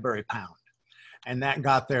Bradbury pound, and that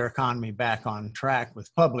got their economy back on track with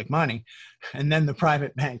public money, and then the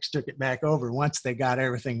private banks took it back over once they got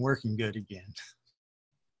everything working good again.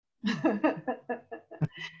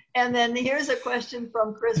 And then here's a question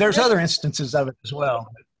from Chris. There's other instances of it as well.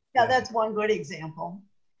 Yeah, that's one good example.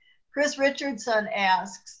 Chris Richardson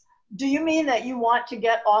asks, Do you mean that you want to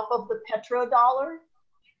get off of the petrodollar?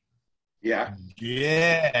 Yeah.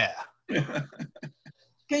 Yeah.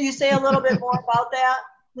 Can you say a little bit more about that,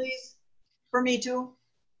 please, for me too?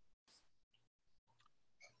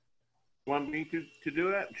 Want me to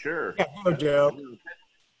do that? Sure. Yeah, go, Joe.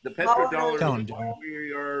 The petrodollar, Tell him,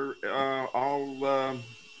 we are all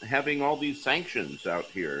having all these sanctions out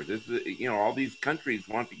here. This is, you know, all these countries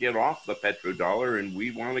want to get off the petrodollar, and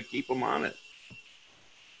we want to keep them on it.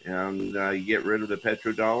 And you get rid of the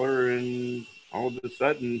petrodollar, and all of a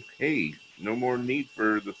sudden, hey, no more need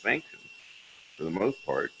for the sanctions for the most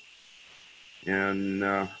part.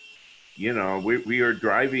 And you know, we are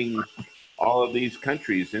driving all of these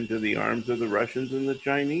countries into the arms of the Russians and the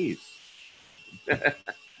Chinese. That's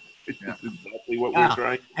exactly what we're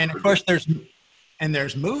trying to do. And of course,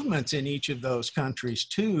 there's movements in each of those countries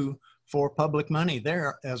too for public money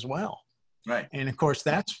there as well. Right. And of course,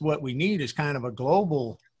 that's what we need, is kind of a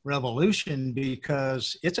global revolution,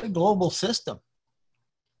 because it's a global system.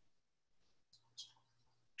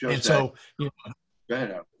 And so, you know, go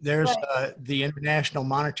ahead, there's the International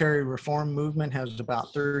Monetary Reform Movement has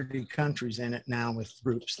about 30 countries in it now, with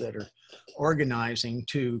groups that are organizing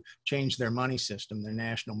to change their money system, their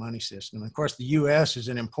national money system. Of course, the U.S. is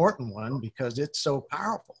an important one because it's so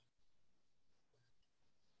powerful.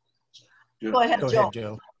 Go ahead,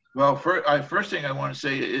 Joe. Well, first thing I want to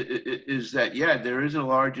say is that, yeah, there is a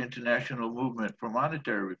large international movement for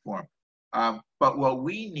monetary reform. But what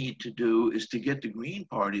we need to do is to get the green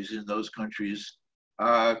parties in those countries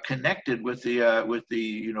connected with the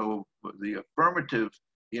you know, the affirmative,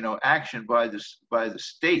 you know, action by the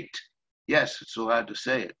state. Yes, it's allowed to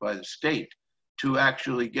say it, by the state, to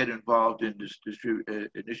actually get involved in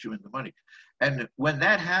in issuing the money. And when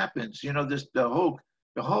that happens, you know, the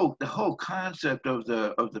whole concept of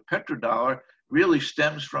the petrodollar really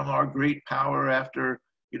stems from our great power after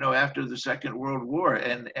the Second World War,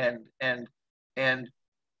 and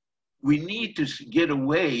we need to get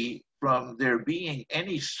away from there being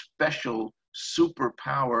any special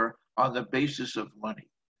superpower on the basis of money.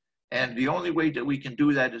 And the only way that we can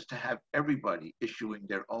do that is to have everybody issuing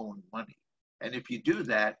their own money. And if you do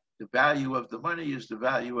that, the value of the money is the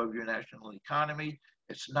value of your national economy.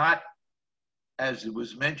 It's not, as it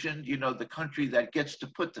was mentioned, you know, the country that gets to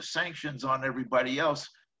put the sanctions on everybody else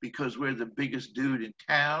because we're the biggest dude in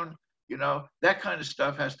town. You know, that kind of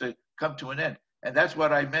stuff has to come to an end. And that's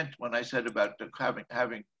what I meant when I said about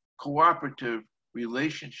having cooperative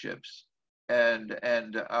relationships and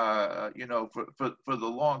you know, for the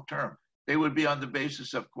long term. They would be on the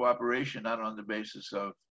basis of cooperation, not on the basis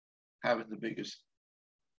of having the biggest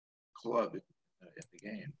club in the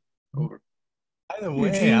game. Over. By the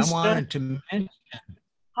way, I wanted to mention,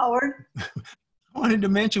 Howard? I wanted to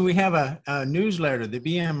mention we have a newsletter. The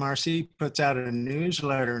BMRC puts out a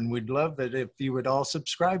newsletter, and we'd love it if you would all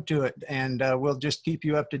subscribe to it. And we'll just keep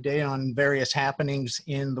you up to date on various happenings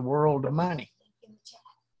in the world of money.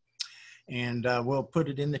 And we'll put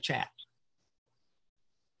it in the chat.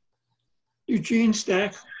 Eugene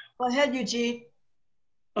Stack. Go ahead, Eugene.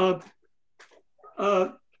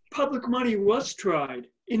 Public money was tried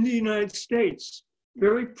in the United States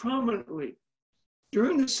very prominently.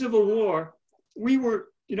 During the Civil War,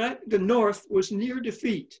 the North was near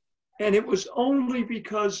defeat. And it was only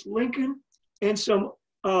because Lincoln and some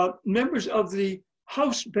members of the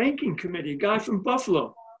House Banking Committee, a guy from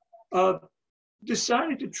Buffalo,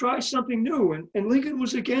 decided to try something new. And Lincoln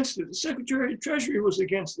was against it. The Secretary of Treasury was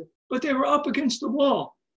against it. But they were up against the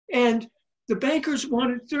wall. And the bankers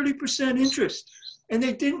wanted 30% interest. And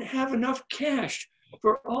they didn't have enough cash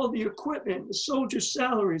for all the equipment, the soldiers'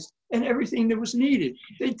 salaries, and everything that was needed.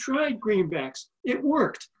 They tried greenbacks. It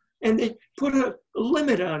worked. And they put a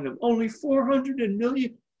limit on them, only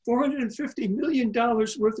 $450 million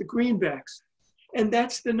worth of greenbacks. And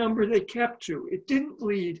that's the number they kept to. It didn't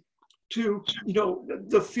lead to, you know,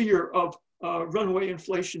 the fear of runaway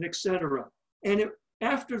inflation, et cetera. And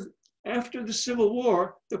after the Civil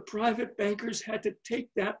War, the private bankers had to take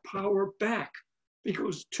that power back because it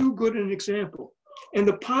was too good an example. And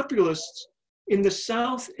the populists in the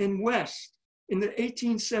South and West in the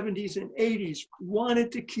 1870s and 80s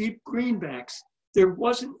wanted to keep greenbacks. There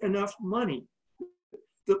wasn't enough money.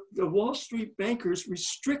 The Wall Street bankers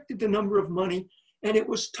restricted the number of money, and it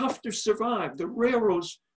was tough to survive. The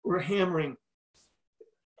railroads were hammering,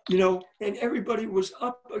 you know, and everybody was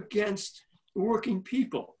up against working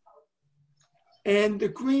people. And the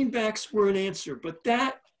greenbacks were an answer, but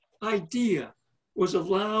that idea was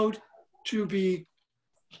allowed to be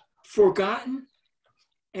forgotten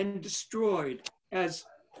and destroyed as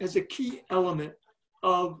a key element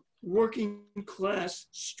of working class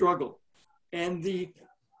struggle. And the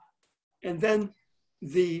And then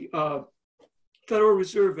the Federal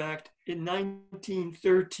Reserve Act in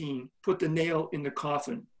 1913 put the nail in the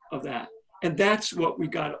coffin of that. And that's what we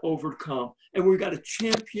got to overcome. And we got to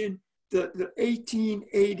champion the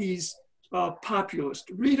 1880s populist.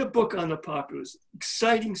 Read a book on the populists,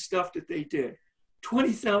 exciting stuff that they did.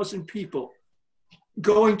 20,000 people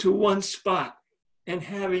going to one spot and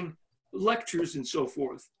having lectures and so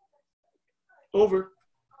forth. Over.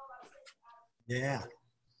 Yeah.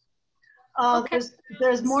 Okay.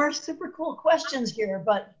 There's more super cool questions here,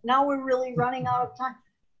 but now we're really running out of time.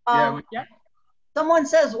 Someone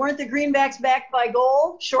says, weren't the greenbacks backed by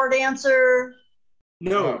gold? Short answer.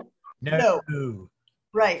 No. No.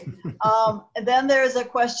 Right. And then there's a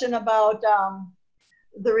question about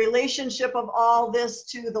the relationship of all this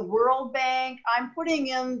to the World Bank. I'm putting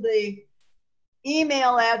in the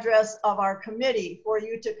email address of our committee for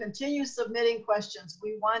you to continue submitting questions.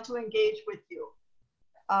 We want to engage with you.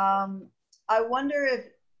 I wonder if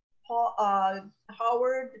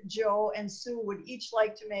Howard, Joe, and Sue would each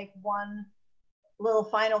like to make one little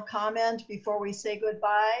final comment before we say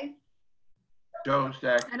goodbye. Joe,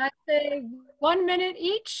 Stack. And I say 1 minute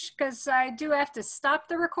each because I do have to stop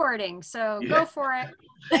the recording. So go for it.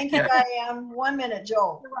 Thank you, Diane. 1 minute,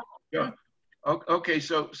 Joe. Yeah. Okay,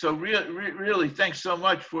 so really, thanks so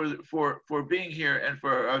much for being here and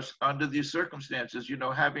for us under these circumstances. You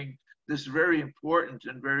know, having this very important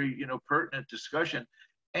and very pertinent discussion,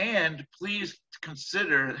 and please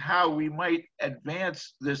consider how we might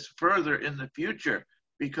advance this further in the future.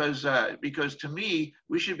 Because to me,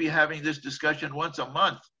 we should be having this discussion once a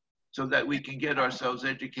month, so that we can get ourselves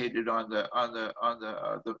educated on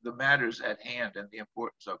the matters at hand and the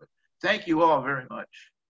importance of it. Thank you all very much.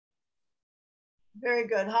 Very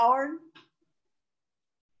good. Howard?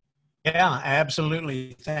 Yeah,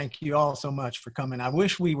 absolutely. Thank you all so much for coming. I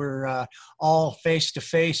wish we were all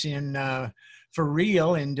face-to-face for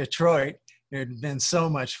real in Detroit. It's been so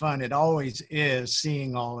much fun. It always is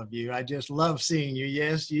seeing all of you. I just love seeing you.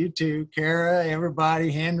 Yes, you too, Kara,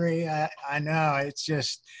 everybody, Henry. I know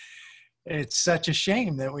it's such a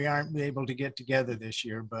shame that we aren't able to get together this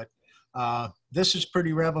year, but this is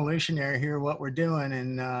pretty revolutionary here, what we're doing,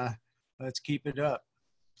 and let's keep it up.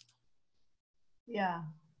 Yeah,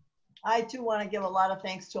 I too want to give a lot of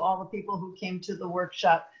thanks to all the people who came to the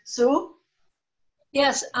workshop. Sue?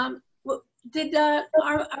 Yes, did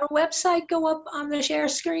our website go up on the share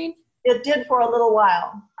screen? It did for a little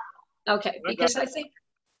while. Okay, because I think,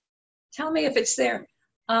 tell me if it's there.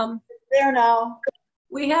 It's there now.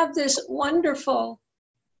 We have this wonderful,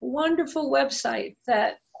 wonderful website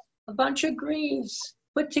that a bunch of Greens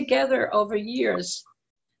put together over years.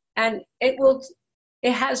 And it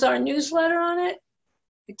has our newsletter on it.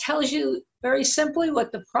 It tells you very simply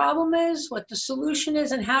what the problem is, what the solution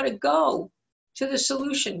is, and how to go to the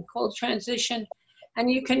solution called transition. And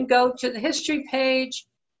you can go to the history page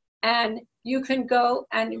and you can go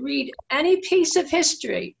and read any piece of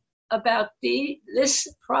history about this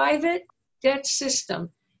private debt system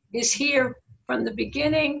is here from the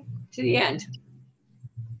beginning to the end.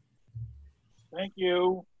 Thank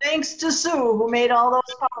you. Thanks to Sue, who made all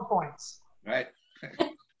those PowerPoints. Right.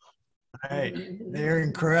 Right. They're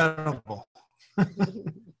incredible.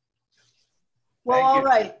 Well, all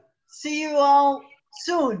right. See you all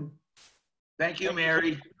soon. Thank you,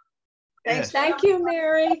 Mary. Thanks. Thank you,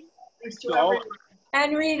 Mary. Thanks to everyone.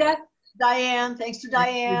 And Rita. Diane. Thanks to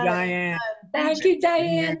Diane. Diane. Thank you,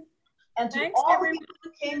 Diane. And to Thanks, all the everyone. people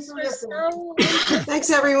who came This to was listen. so Thanks,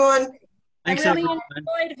 everyone. I Thanks, really everyone.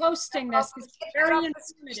 enjoyed hosting this. It's very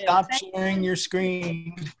informative. Stop Thank you. sharing your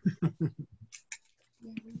screen.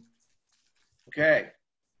 Okay.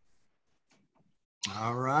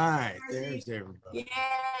 All right. There's everybody.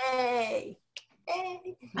 Yay.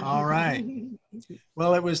 All right.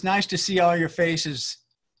 Well, it was nice to see all your faces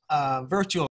virtual.